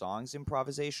different songs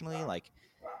improvisationally? Like,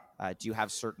 do you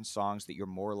have certain songs that you're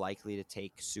more likely to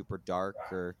take super dark,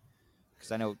 or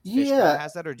because I know Fish kind of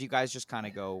has that, or do you guys just kind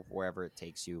of go wherever it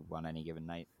takes you on any given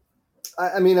night?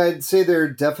 I mean, I'd say there are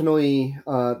definitely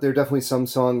some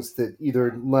songs that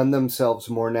either lend themselves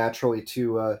more naturally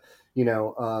to a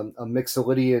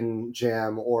Mixolydian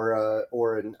jam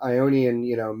or an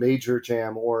Ionian major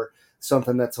jam, or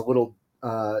something that's a little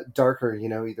darker,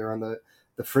 either on the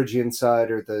Phrygian side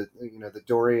or the the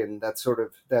Dorian, that sort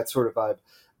of vibe.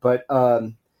 But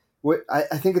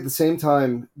I think at the same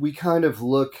time we kind of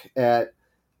look at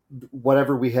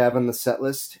whatever we have on the set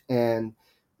list, and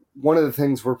one of the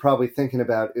things we're probably thinking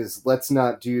about is let's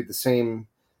not do the same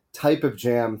type of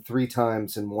jam 3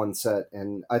 times in one set.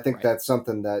 And I think that's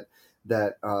something that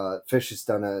Fish has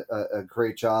done a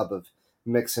great job of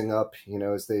mixing up,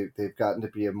 as they've gotten to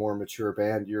be a more mature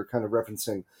band. You're kind of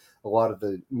referencing a lot of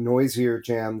the noisier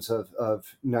jams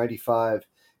of 95.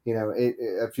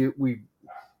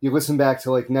 you listen back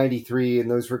to like 93,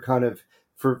 and those were kind of,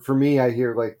 for me, I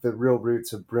hear like the real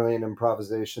roots of brilliant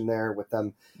improvisation there, with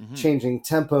them changing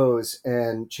tempos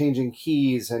and changing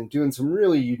keys and doing some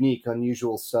really unique,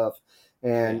 unusual stuff.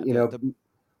 And, you go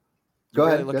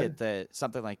really ahead. look at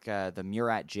something like the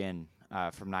Murat Gin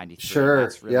from '93. Sure.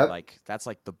 That's really Yep. that's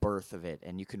like the birth of it,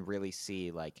 and you can really see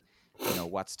like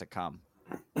what's to come.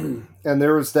 And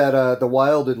there was that the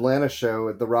Wild Atlanta show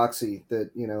at the Roxy that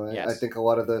I think a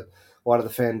lot of the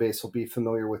fan base will be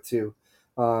familiar with too.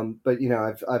 But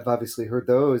I've obviously heard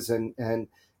those, and then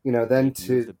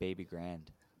to the Baby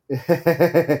Grand.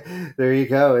 there you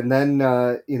go. And then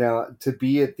to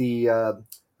be at the I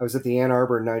was at the Ann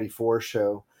Arbor '94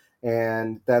 show,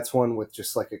 and that's one with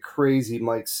just like a crazy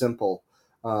Mike Simple.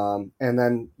 And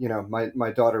then,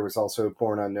 my daughter was also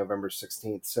born on November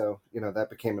 16th. So, that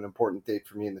became an important date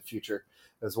for me in the future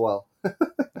as well.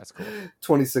 That's cool.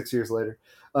 26 years later.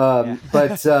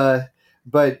 But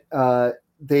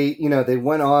they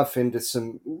went off into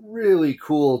some really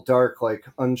cool, dark, like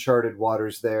uncharted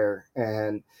waters there.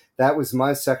 And that was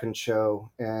my second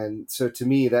show. And so to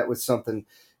me, that was something,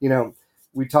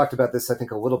 we talked about this, I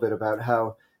think, a little bit about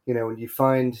how, when you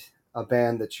find a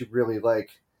band that you really like,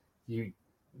 you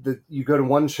go to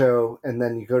one show and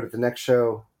then you go to the next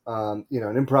show, an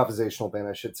improvisational band,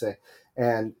 I should say.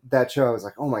 And that show, I was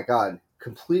like, oh my God,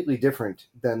 completely different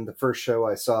than the first show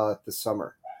I saw this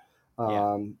summer.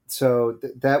 So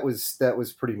that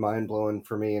was pretty mind blowing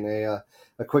for me. And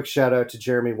a quick shout out to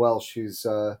Jeremy Welsh, who's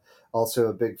also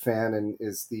a big fan and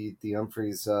is the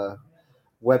Humphreys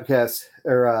webcast,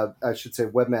 or I should say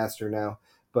webmaster now.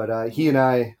 But he and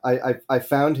I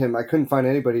found him. I couldn't find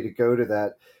anybody to go to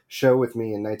that show with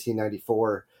me in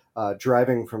 1994.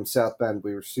 Driving from South Bend,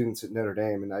 we were students at Notre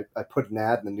Dame, and I put an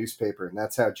ad in the newspaper, and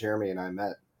that's how Jeremy and I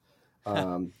met.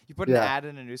 You put an ad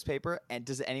in a newspaper, and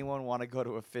does anyone want to go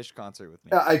to a Fish concert with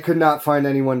me? I could not find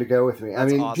anyone to go with me.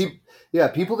 That's awesome.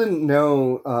 People didn't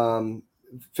know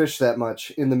Fish that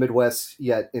much in the Midwest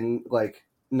yet in like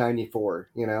 94,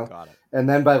 Got it. And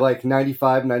then by like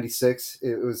 95, 96,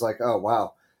 it was like, oh,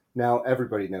 wow. Now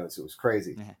everybody knows. It was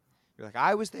crazy. You're like,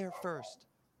 I was there first.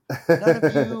 None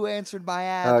of you answered my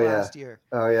ad last year.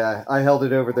 Oh, yeah. I held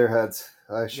it over their heads.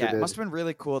 I sure did. It must have been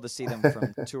really cool to see them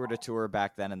from tour to tour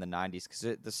back then in the 90s,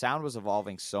 because the sound was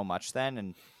evolving so much then.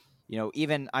 And,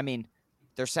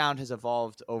 their sound has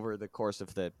evolved over the course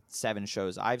of the 7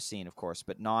 shows I've seen, of course,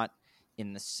 but not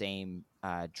in the same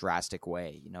drastic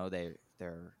way.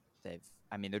 Their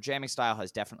jamming style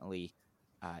has definitely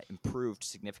improved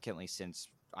significantly since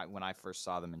when I first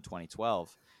saw them in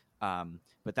 2012.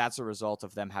 But that's a result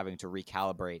of them having to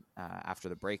recalibrate after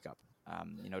the breakup.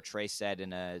 Trey said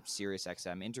in a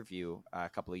SiriusXM interview a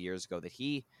couple of years ago that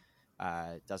he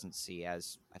doesn't see,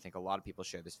 as I think a lot of people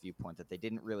share this viewpoint, that they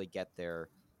didn't really get their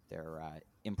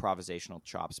improvisational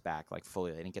chops back like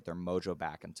fully. They didn't get their mojo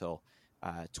back until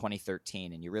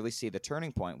 2013, and you really see the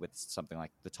turning point with something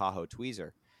like the Tahoe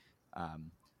Tweezer.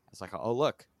 It's like, oh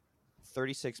look,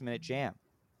 36-minute jam.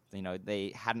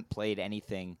 They hadn't played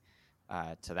anything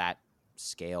to that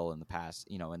scale in the past,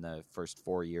 in the first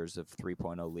 4 years of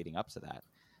 3.0 leading up to that.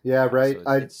 Yeah, right.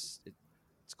 So it's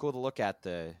cool to look at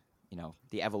the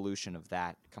evolution of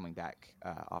that coming back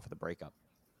off of the breakup.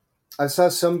 I saw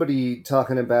somebody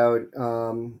talking about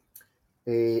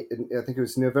I think it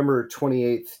was November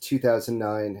 28th,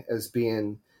 2009, as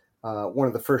being one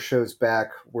of the first shows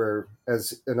back where,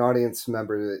 as an audience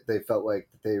member, they felt like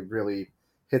they really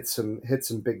hit some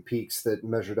big peaks that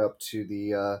measured up to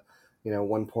the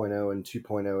 1.0 and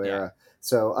 2.0 era.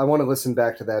 So I want to listen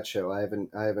back to that show. I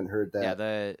haven't heard that.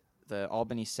 Yeah, the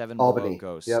Albany 7 Albany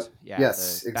Ghost. Yep. Yeah,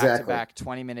 yes, exactly. Back-to-back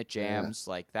 20-minute jams.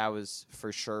 Yeah. Like that was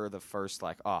for sure the first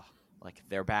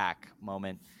they're back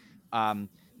moment.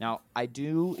 Now I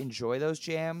do enjoy those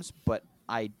jams, but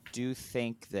I do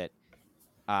think that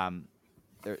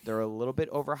they're a little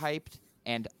bit overhyped,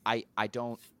 and I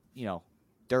don't,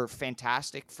 they're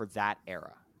fantastic for that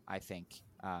era. I think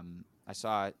I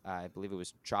saw, I believe it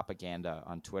was Tropaganda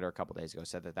on Twitter a couple days ago,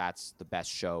 said that that's the best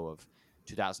show of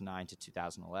 2009 to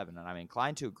 2011, and I'm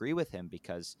inclined to agree with him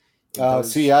because.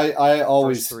 I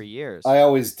always 3 years. I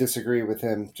always disagree with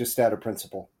him just out of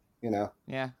principle.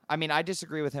 Yeah, I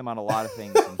disagree with him on a lot of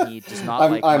things, and he does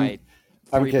not my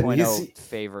 3.0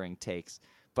 favoring takes.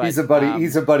 But he's a buddy.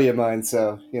 He's a buddy of mine,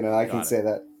 so I can say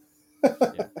that.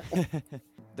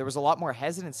 There was a lot more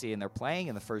hesitancy in their playing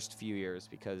in the first few years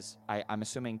because I'm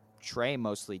assuming Trey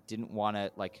mostly didn't want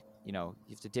to you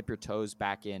have to dip your toes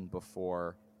back in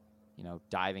before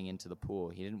diving into the pool.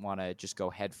 He didn't want to just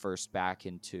go headfirst back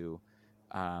into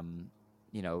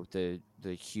the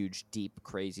huge, deep,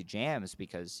 crazy jams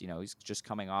because he's just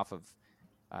coming off of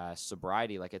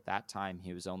sobriety. Like at that time,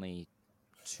 he was only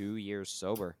 2 years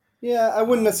sober. Yeah, I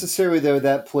wouldn't necessarily, though,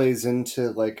 that plays into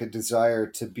like a desire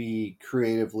to be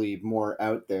creatively more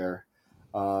out there.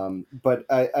 But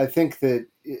I think that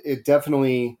it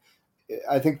definitely,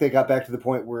 I think they got back to the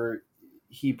point where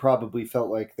he probably felt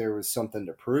like there was something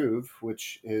to prove,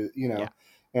 which is, Yeah.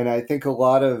 and I think a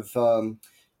lot of,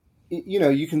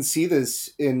 you can see this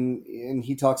and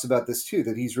he talks about this too,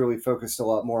 that he's really focused a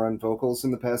lot more on vocals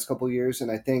in the past couple of years.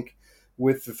 And I think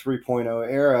with the 3.0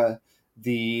 era,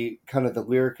 the kind of the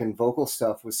lyric and vocal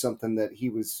stuff was something that he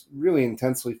was really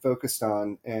intensely focused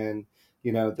on. And,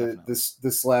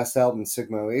 this last album,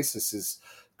 Sigma Oasis, is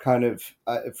kind of,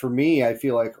 for me, I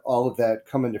feel like all of that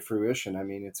coming to fruition. I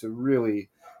mean, it's a really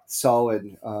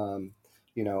solid,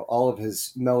 all of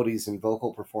his melodies and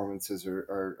vocal performances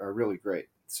are really great.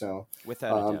 So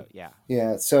Without a doubt, yeah.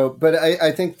 Yeah. So, but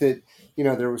I think that,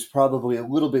 there was probably a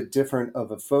little bit different of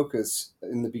a focus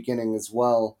in the beginning as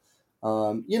well.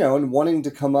 And wanting to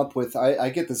come up with, I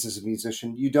get this as a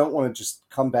musician, you don't want to just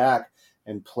come back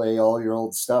and play all your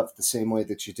old stuff the same way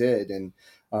that you did. And,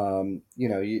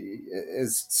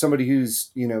 as somebody who's,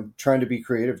 trying to be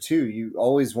creative too, you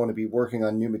always want to be working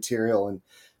on new material and,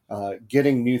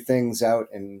 getting new things out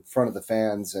in front of the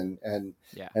fans and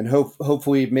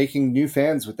hopefully making new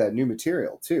fans with that new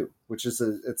material too, which is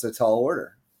it's a tall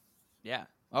order. Yeah.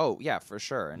 Oh yeah, for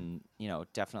sure. And,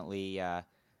 definitely,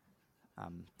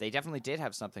 they definitely did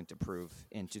have something to prove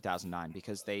in 2009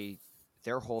 because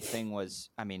their whole thing was,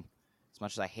 I mean, as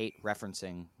much as I hate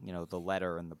referencing, the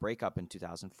letter and the breakup in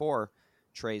 2004,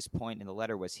 Trey's point in the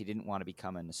letter was he didn't want to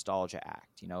become a nostalgia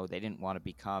act. They didn't want to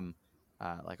become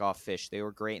Fish. They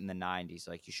were great in the 90s.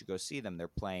 Like, you should go see them. They're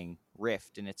playing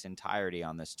Rift in its entirety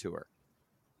on this tour.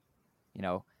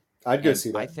 I'd go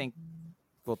see that. I think,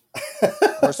 well,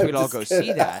 of course we'd all go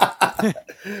see that.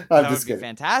 That would be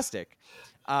fantastic.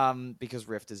 Because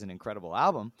Rift is an incredible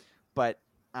album, but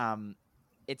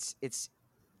it's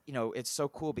so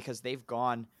cool because they've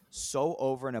gone so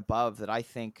over and above that I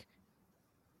think.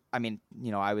 I mean,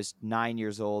 I was 9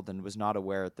 years old and was not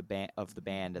aware of the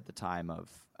band at the time of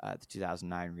the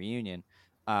 2009 reunion,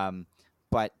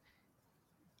 but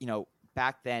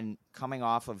back then, coming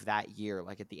off of that year,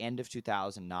 like at the end of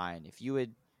 2009, if you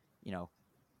had,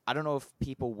 I don't know if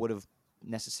people would have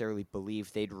necessarily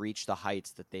believed they'd reach the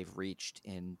heights that they've reached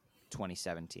in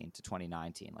 2017 to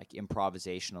 2019, like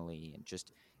improvisationally and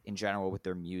just in general with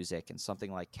their music, and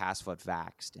something like Casfoot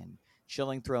Vaxxed and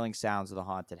Chilling Thrilling Sounds of the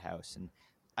Haunted House. And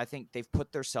I think they've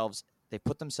put themselves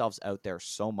out there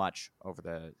so much over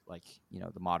the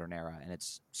the modern era, and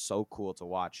it's so cool to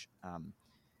watch.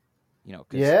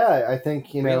 Yeah, I think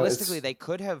realistically they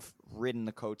could have ridden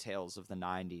the coattails of the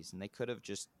 90s, and they could have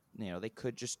just they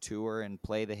could just tour and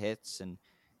play the hits and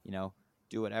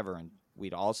do whatever, and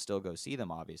we'd all still go see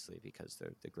them, obviously, because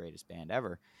they're the greatest band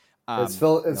ever. It's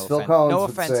Phil Collins. No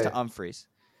offense to Humphreys.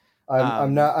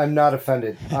 I'm not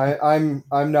offended. I'm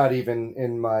not even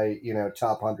in my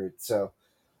top 100. So,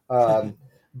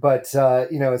 but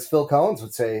as Phil Collins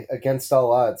would say, against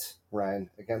all odds, Ryan,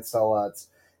 against all odds.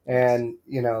 And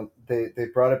they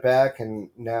brought it back, and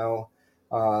now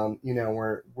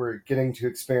we're getting to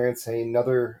experience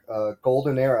another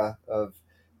golden era of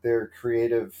their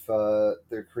creative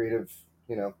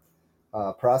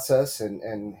process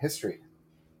and history.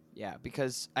 Yeah,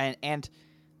 because and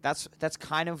that's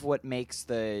kind of what makes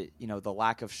the the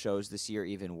lack of shows this year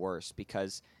even worse,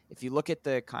 because if you look at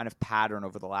the kind of pattern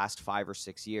over the last 5 or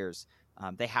 6 years,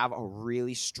 they have a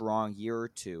really strong year or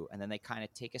two, and then they kind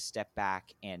of take a step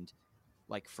back and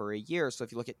like for a year. So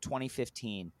if you look at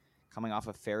 2015, coming off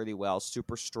a fairly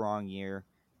super strong year,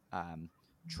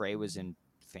 Trey was in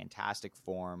fantastic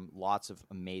form, lots of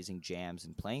amazing jams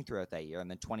and playing throughout that year. And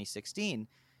then 2016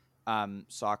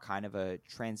 saw kind of a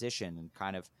transition, and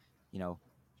kind of,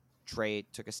 Trey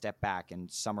took a step back, and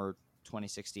summer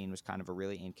 2016 was kind of a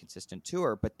really inconsistent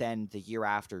tour. But then the year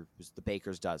after was the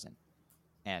Baker's Dozen.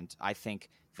 And I think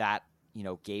that,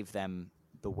 gave them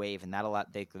the wave, and that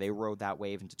allowed they rode that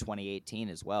wave into 2018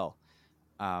 as well.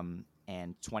 And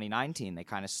 2019, they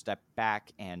kind of stepped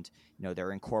back, and,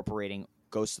 they're incorporating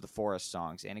Ghost of the Forest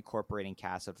songs and incorporating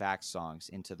Casfoot Vaxxed songs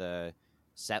into the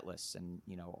set lists, and,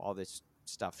 all this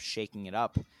stuff, shaking it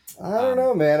up. I don't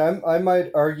know, man. I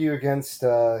might argue against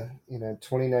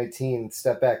 2019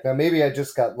 step back. Now maybe I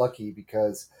just got lucky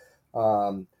because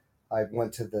I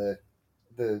went to the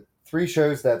 3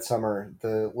 shows that summer.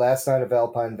 The last night of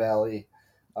Alpine Valley,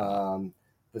 the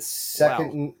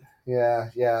second, wow.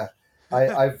 Yeah.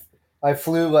 I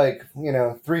flew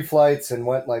 3 flights and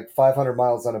went 500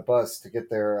 miles on a bus to get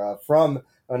there from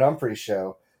an Humphrey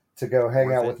show to go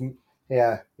hang out with.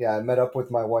 Yeah. I met up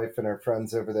with my wife and her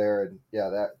friends over there, and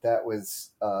yeah, that was.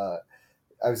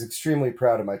 I was extremely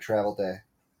proud of my travel day.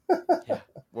 Yeah.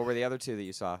 What were the other two that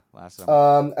you saw last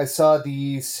summer? I saw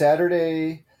the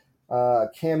Saturday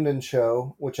Camden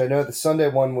show, which I know the Sunday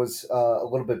one was a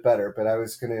little bit better, but I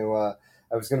was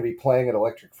gonna be playing at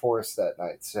Electric Forest that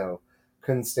night, so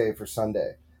couldn't stay for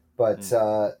Sunday. But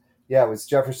yeah, it was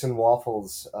Jefferson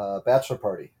Waffles' bachelor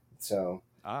party. So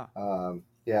Ah,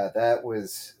 yeah, that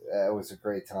was a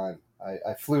great time.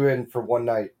 I flew in for one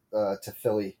night to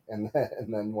Philly and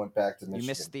then went back to Michigan.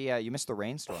 you missed the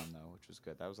rainstorm though, which was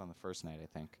good. That was on the first night, I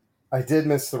think. I did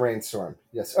miss the rainstorm.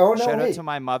 Yes. Oh no, Shout out hey. to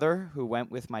my mother who went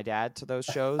with my dad to those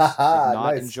shows. Did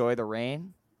not Nice. enjoy the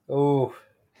rain. Oh,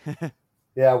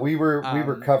 yeah, we were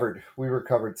Um, covered. We were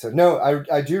covered. So no,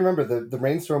 I do remember the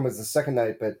rainstorm was the second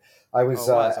night, but I oh, was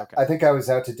it was okay. I think I was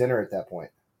out to dinner at that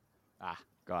point. Ah,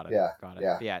 got it. Yeah, Got it.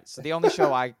 yeah. But yeah. So the only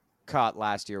show I caught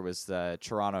last year was the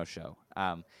Toronto show.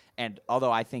 And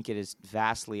although I think it is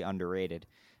vastly underrated,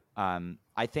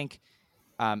 I think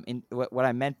in what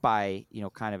I meant by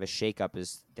kind of a shakeup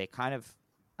is they kind of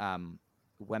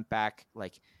went back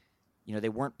like they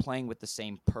weren't playing with the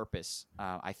same purpose.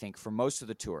 I think for most of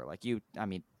the tour, I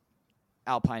mean,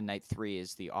 Alpine Night 3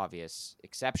 is the obvious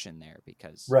exception there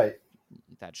because Right.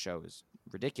 that show is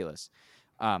ridiculous.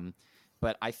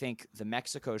 But I think the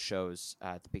Mexico shows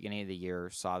at the beginning of the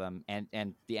year saw them, and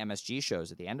the MSG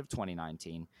shows at the end of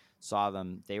 2019 saw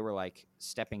them. They were like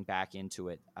stepping back into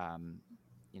it.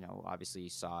 Obviously you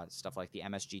saw stuff like the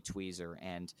MSG Tweezer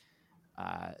and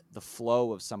the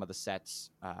flow of some of the sets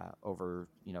over,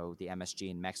 the MSG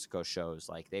and Mexico shows.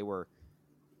 Like they were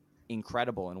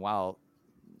incredible. And while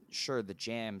sure the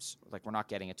jams, like we're not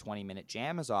getting a 20-minute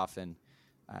jam as often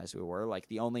as we were, like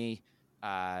the only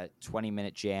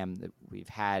 20-minute jam that we've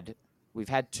had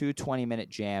two 20-minute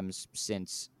jams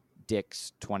since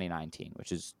Dick's 2019,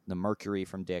 which is the Mercury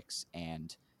from Dick's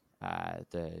and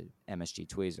the MSG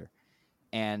Tweezer.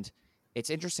 And it's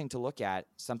interesting to look at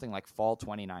something like Fall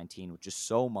 2019, which is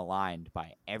so maligned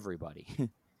by everybody.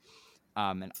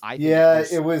 And I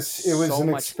think It was so an much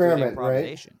good experiment, right?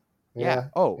 improvisation. Yeah.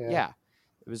 Oh, yeah. yeah.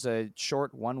 It was a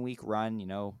short 1-week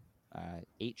run,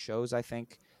 8 shows, I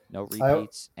think, no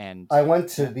repeats. I went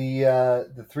to yeah.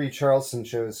 the 3 Charleston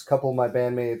shows. A couple of my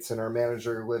bandmates and our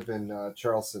manager live in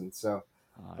Charleston, so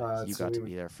You so got we to would.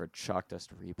 be there for Chalk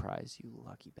Dust Reprise, you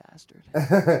lucky bastard.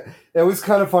 It was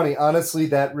kind of funny, honestly.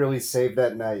 That really saved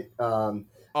that night. Oh,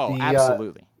 The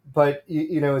absolutely. But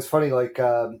it's funny. Like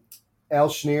Al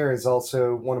Schneer is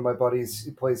also one of my buddies.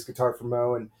 He plays guitar for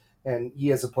Mo, and he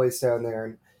has a place down there.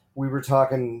 And we were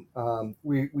talking.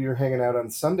 We were hanging out on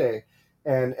Sunday,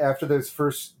 and after those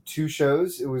first 2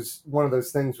 shows, it was one of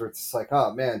those things where it's just like,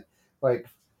 oh man, like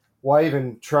why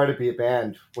even try to be a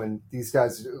band when these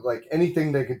guys, like,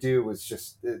 anything they could do was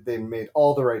just they made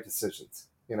all the right decisions,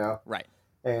 Right.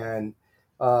 and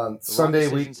The Sunday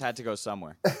wrong decisions had to go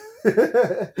somewhere.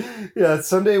 yeah,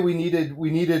 Sunday we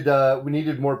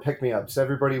needed more pick me ups.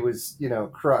 Everybody was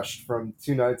crushed from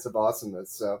 2 nights of awesomeness.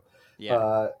 So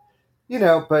Yeah.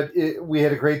 but we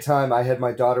had a great time. I had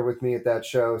my daughter with me at that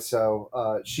show,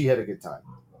 so she had a good time.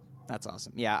 That's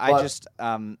awesome. Yeah, But I just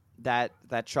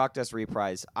that Chalk Dust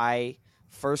Reprise, I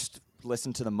first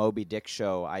listened to the Moby Dick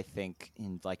show, I think,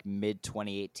 in like mid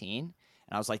 2018, and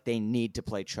I was like, they need to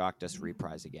play Chalk Dust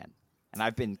Reprise again. And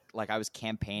I was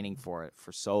campaigning for it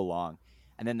for so long.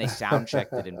 And then they sound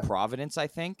checked it in Providence, I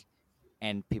think.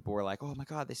 And people were like, oh my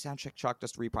God, they sound checked Chalk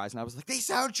Dust Reprise. And I was like, they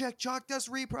sound checked Chalk Dust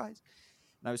Reprise.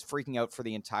 And I was freaking out for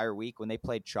the entire week. When they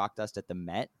played Chalk Dust at the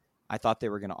Met, I thought they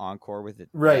were going to encore with it.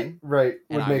 right, And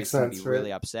would I make was going to sense, be right?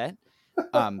 really upset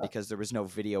because there was no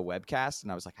video webcast.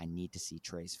 And I was like, I need to see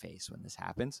Trey's face when this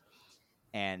happens.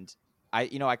 And I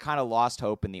kind of lost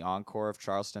hope in the encore of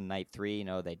Charleston Night 3.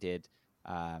 They did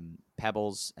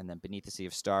Pebbles and then Beneath the Sea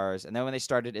of Stars. And then when they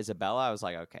started Isabella, I was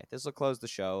like, okay, this will close the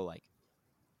show. Like,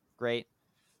 great.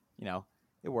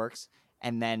 It works.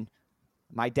 And then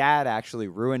my dad actually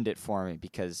ruined it for me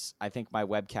because I think my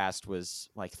webcast was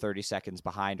like 30 seconds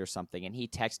behind or something. And he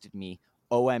texted me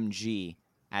OMG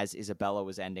as Isabella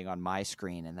was ending on my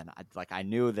screen. And then I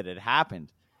knew that it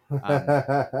happened.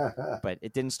 But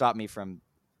it didn't stop me from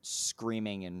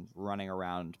screaming and running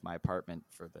around my apartment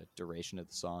for the duration of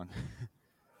the song.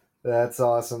 That's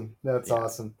awesome. That's Yeah.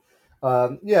 awesome.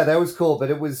 Yeah, that was cool.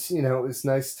 But it was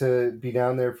nice to be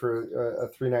down there for a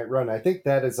 3-night run. I think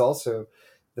that is also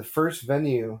the first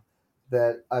venue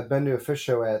that I've been to a Fish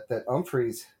show at that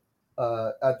Humphreys,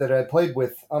 that I played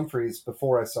with Humphreys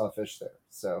before I saw Fish there.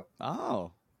 So.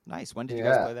 Oh, nice. When did you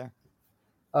guys play there?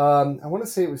 I want to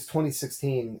say it was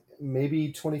 2016,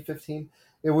 maybe 2015.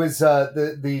 It was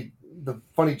the the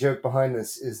funny joke behind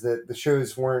this is that the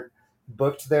shows weren't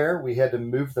booked there. We had to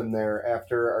move them there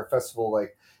after our festival.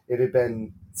 Like, it had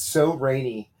been so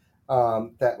rainy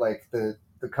that like the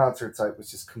concert site was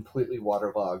just completely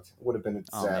waterlogged. It would have been a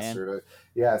disaster.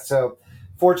 So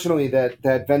fortunately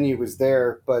that venue was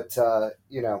there, but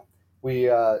we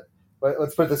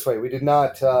let's put it this way: we did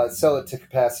not sell it to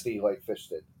capacity like Fish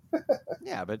did.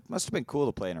 Yeah, but it must have been cool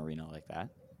to play an arena like that.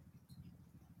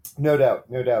 No doubt.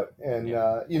 And,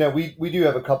 we do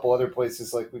have a couple other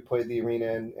places, like we played the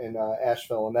arena in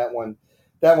Asheville, and that one,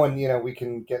 we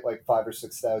can get like 5,000 or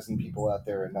 6,000 people out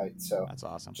there at night. So that's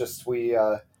awesome. Just we,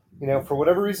 for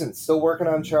whatever reason, still working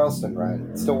on Charleston,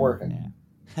 Ryan. Still working.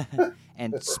 Yeah.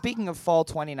 And speaking of fall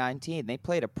 2019, they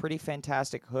played a pretty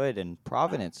fantastic Hood in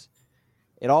Providence.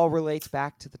 It all relates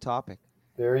back to the topic.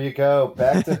 There you go.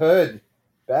 Back to Hood.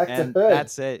 Back to Hood.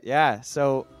 That's it. Yeah.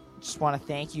 So just want to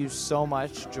thank you so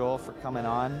much, Joel, for coming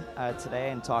on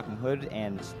today and talking Hood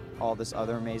and all this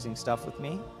other amazing stuff with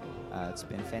me. It's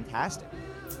been fantastic.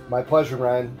 My pleasure,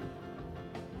 Ryan.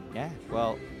 Yeah.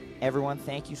 Well, everyone,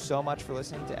 thank you so much for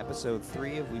listening to episode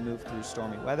 3 of We Move Through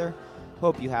Stormy Weather.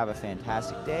 Hope you have a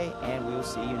fantastic day, and we will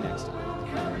see you next time.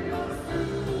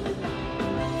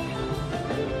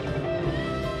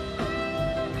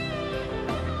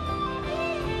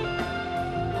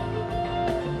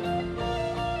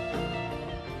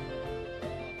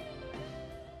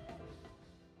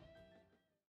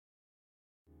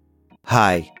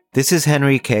 Hi, this is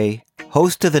Henry Kay,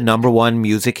 host of the #1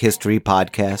 music history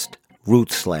podcast,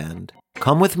 Rootsland.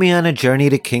 Come with me on a journey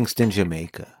to Kingston,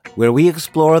 Jamaica, where we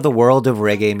explore the world of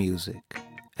reggae music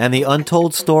and the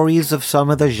untold stories of some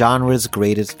of the genre's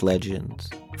greatest legends.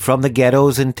 From the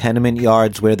ghettos and tenement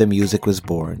yards where the music was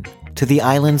born, to the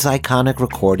island's iconic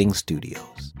recording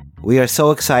studios. We are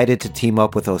so excited to team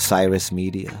up with Osiris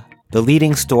Media, the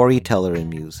leading storyteller in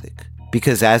music,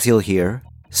 because as you'll hear,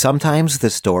 sometimes the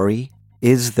story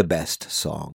is the best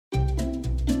song.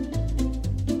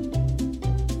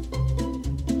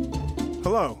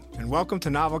 Hello, and welcome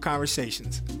to Novel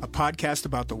Conversations, a podcast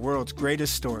about the world's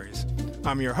greatest stories.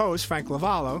 I'm your host, Frank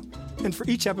Lavallo, and for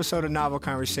each episode of Novel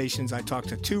Conversations, I talk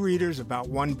to 2 readers about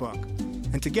one book.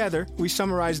 And together, we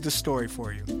summarize the story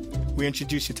for you. We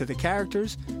introduce you to the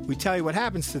characters, we tell you what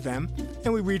happens to them,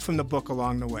 and we read from the book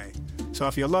along the way. So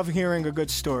if you love hearing a good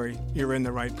story, you're in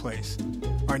the right place.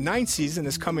 Our 9th season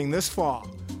is coming this fall.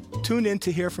 Tune in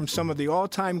to hear from some of the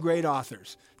all-time great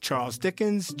authors, Charles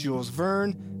Dickens, Jules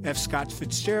Verne, F. Scott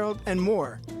Fitzgerald, and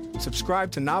more. Subscribe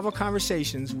to Novel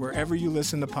Conversations wherever you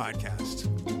listen to podcasts.